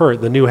to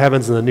hurt. The new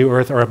heavens and the new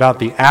earth are about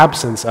the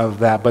absence of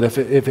that. But if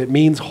it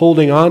means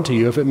holding on to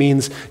you, if it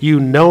means you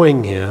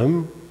knowing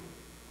him,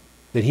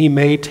 that he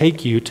may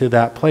take you to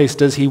that place.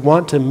 Does he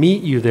want to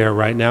meet you there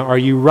right now? Are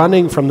you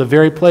running from the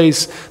very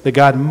place that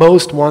God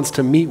most wants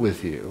to meet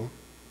with you?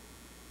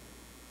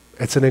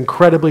 It's an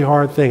incredibly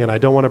hard thing, and I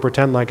don't want to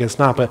pretend like it's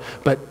not,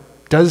 but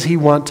does he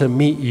want to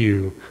meet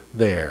you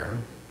there?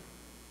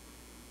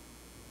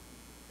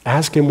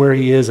 Ask him where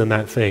he is in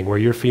that thing, where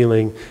you're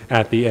feeling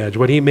at the edge,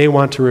 what he may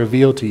want to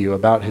reveal to you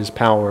about his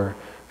power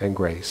and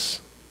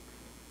grace.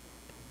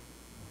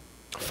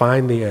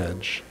 Find the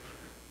edge.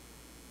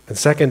 And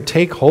second,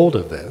 take hold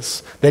of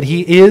this, that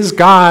he is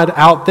God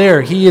out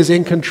there. He is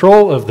in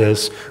control of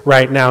this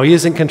right now. He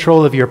is in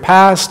control of your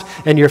past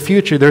and your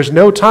future. There's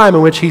no time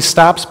in which he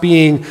stops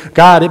being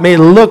God. It may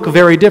look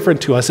very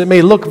different to us. It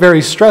may look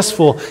very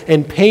stressful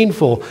and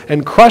painful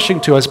and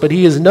crushing to us, but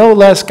he is no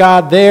less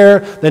God there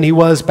than he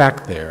was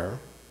back there.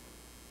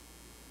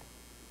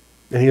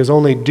 And he is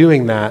only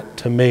doing that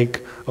to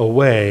make a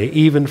way,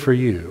 even for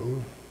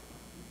you.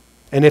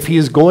 And if he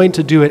is going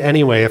to do it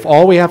anyway, if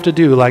all we have to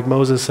do, like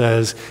Moses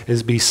says,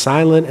 is be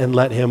silent and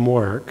let him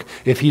work,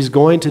 if he's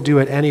going to do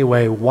it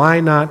anyway,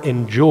 why not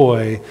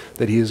enjoy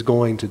that he is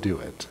going to do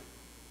it?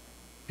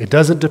 It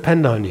doesn't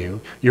depend on you.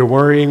 Your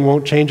worrying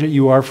won't change it.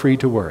 You are free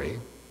to worry.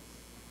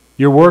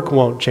 Your work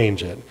won't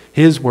change it.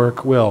 His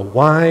work will.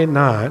 Why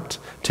not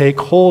take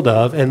hold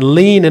of and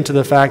lean into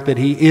the fact that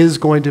he is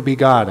going to be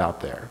God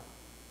out there?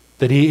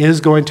 That he is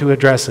going to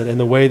address it in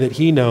the way that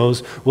he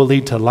knows will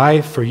lead to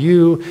life for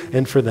you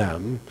and for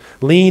them.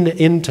 Lean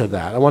into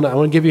that. I want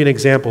to give you an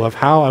example of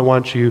how I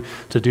want you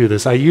to do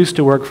this. I used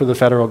to work for the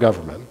federal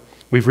government.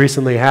 We've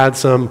recently had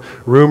some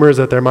rumors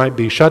that there might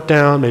be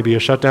shutdown. Maybe a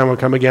shutdown will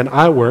come again.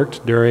 I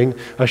worked during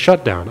a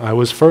shutdown. I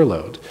was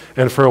furloughed.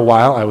 And for a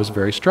while, I was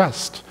very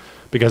stressed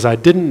because I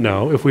didn't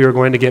know if we were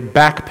going to get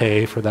back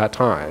pay for that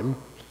time.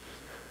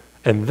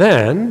 And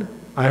then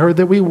I heard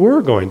that we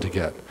were going to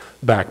get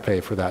back pay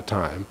for that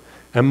time.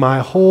 And my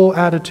whole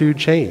attitude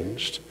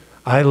changed.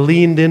 I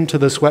leaned into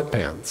the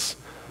sweatpants.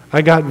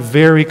 I got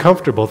very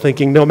comfortable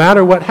thinking no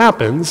matter what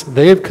happens,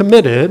 they have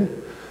committed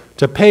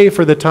to pay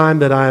for the time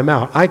that I am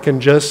out. I can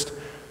just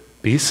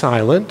be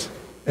silent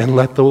and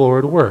let the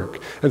Lord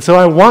work. And so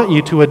I want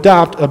you to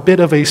adopt a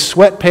bit of a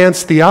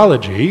sweatpants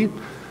theology,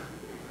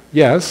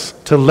 yes,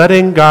 to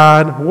letting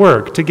God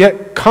work, to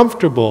get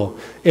comfortable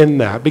in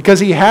that,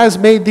 because he has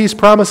made these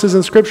promises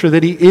in Scripture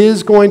that he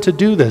is going to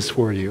do this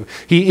for you.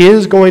 He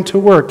is going to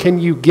work. Can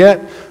you get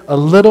a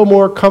little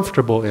more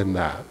comfortable in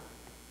that?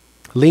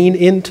 Lean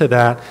into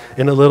that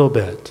in a little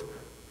bit.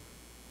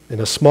 In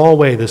a small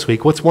way this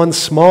week. What's one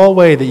small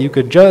way that you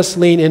could just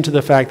lean into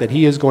the fact that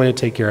he is going to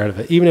take care of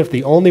it? Even if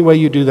the only way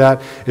you do that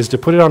is to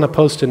put it on a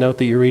Post-it note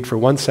that you read for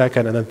 1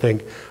 second and then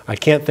think, I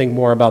can't think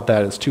more about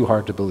that, it's too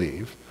hard to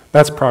believe.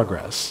 That's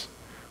progress.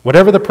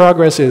 Whatever the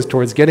progress is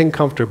towards getting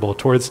comfortable,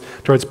 towards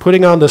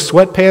putting on the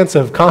sweatpants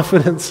of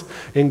confidence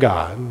in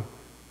God,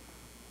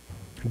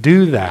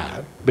 do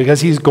that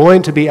because he's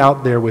going to be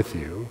out there with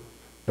you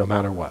no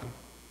matter what.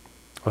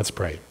 Let's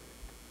pray.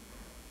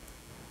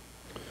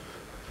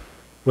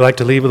 We like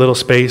to leave a little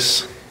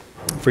space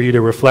for you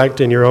to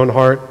reflect in your own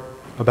heart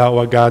about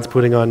what God's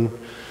putting on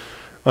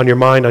your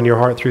mind, on your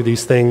heart through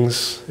these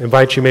things.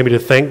 Invite you maybe to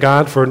thank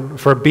God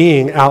for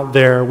being out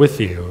there with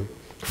you,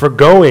 for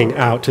going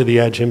out to the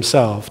edge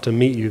himself to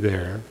meet you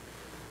there.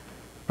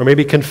 Or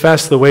maybe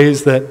confess the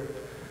ways that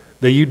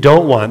you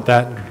don't want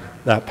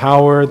that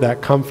power,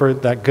 that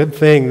comfort, that good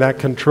thing, that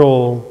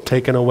control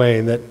taken away,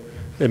 and that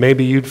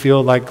maybe you'd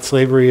feel like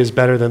slavery is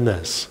better than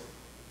this.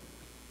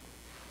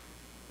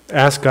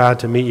 Ask God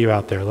to meet you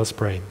out there. Let's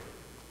pray.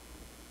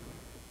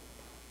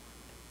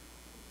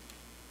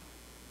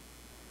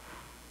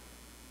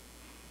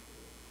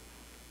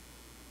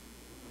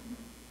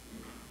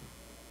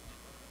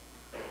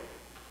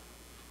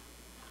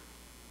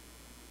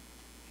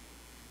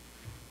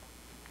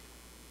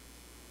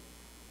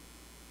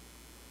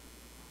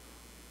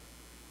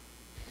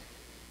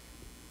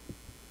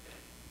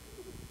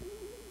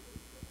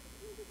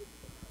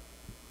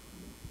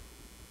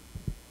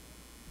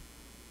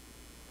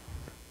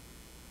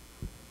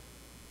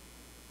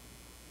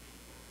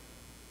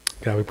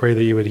 God, we pray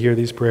that you would hear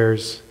these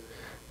prayers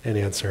and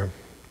answer.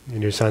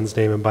 In your Son's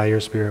name and by your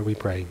Spirit we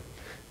pray.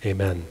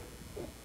 Amen.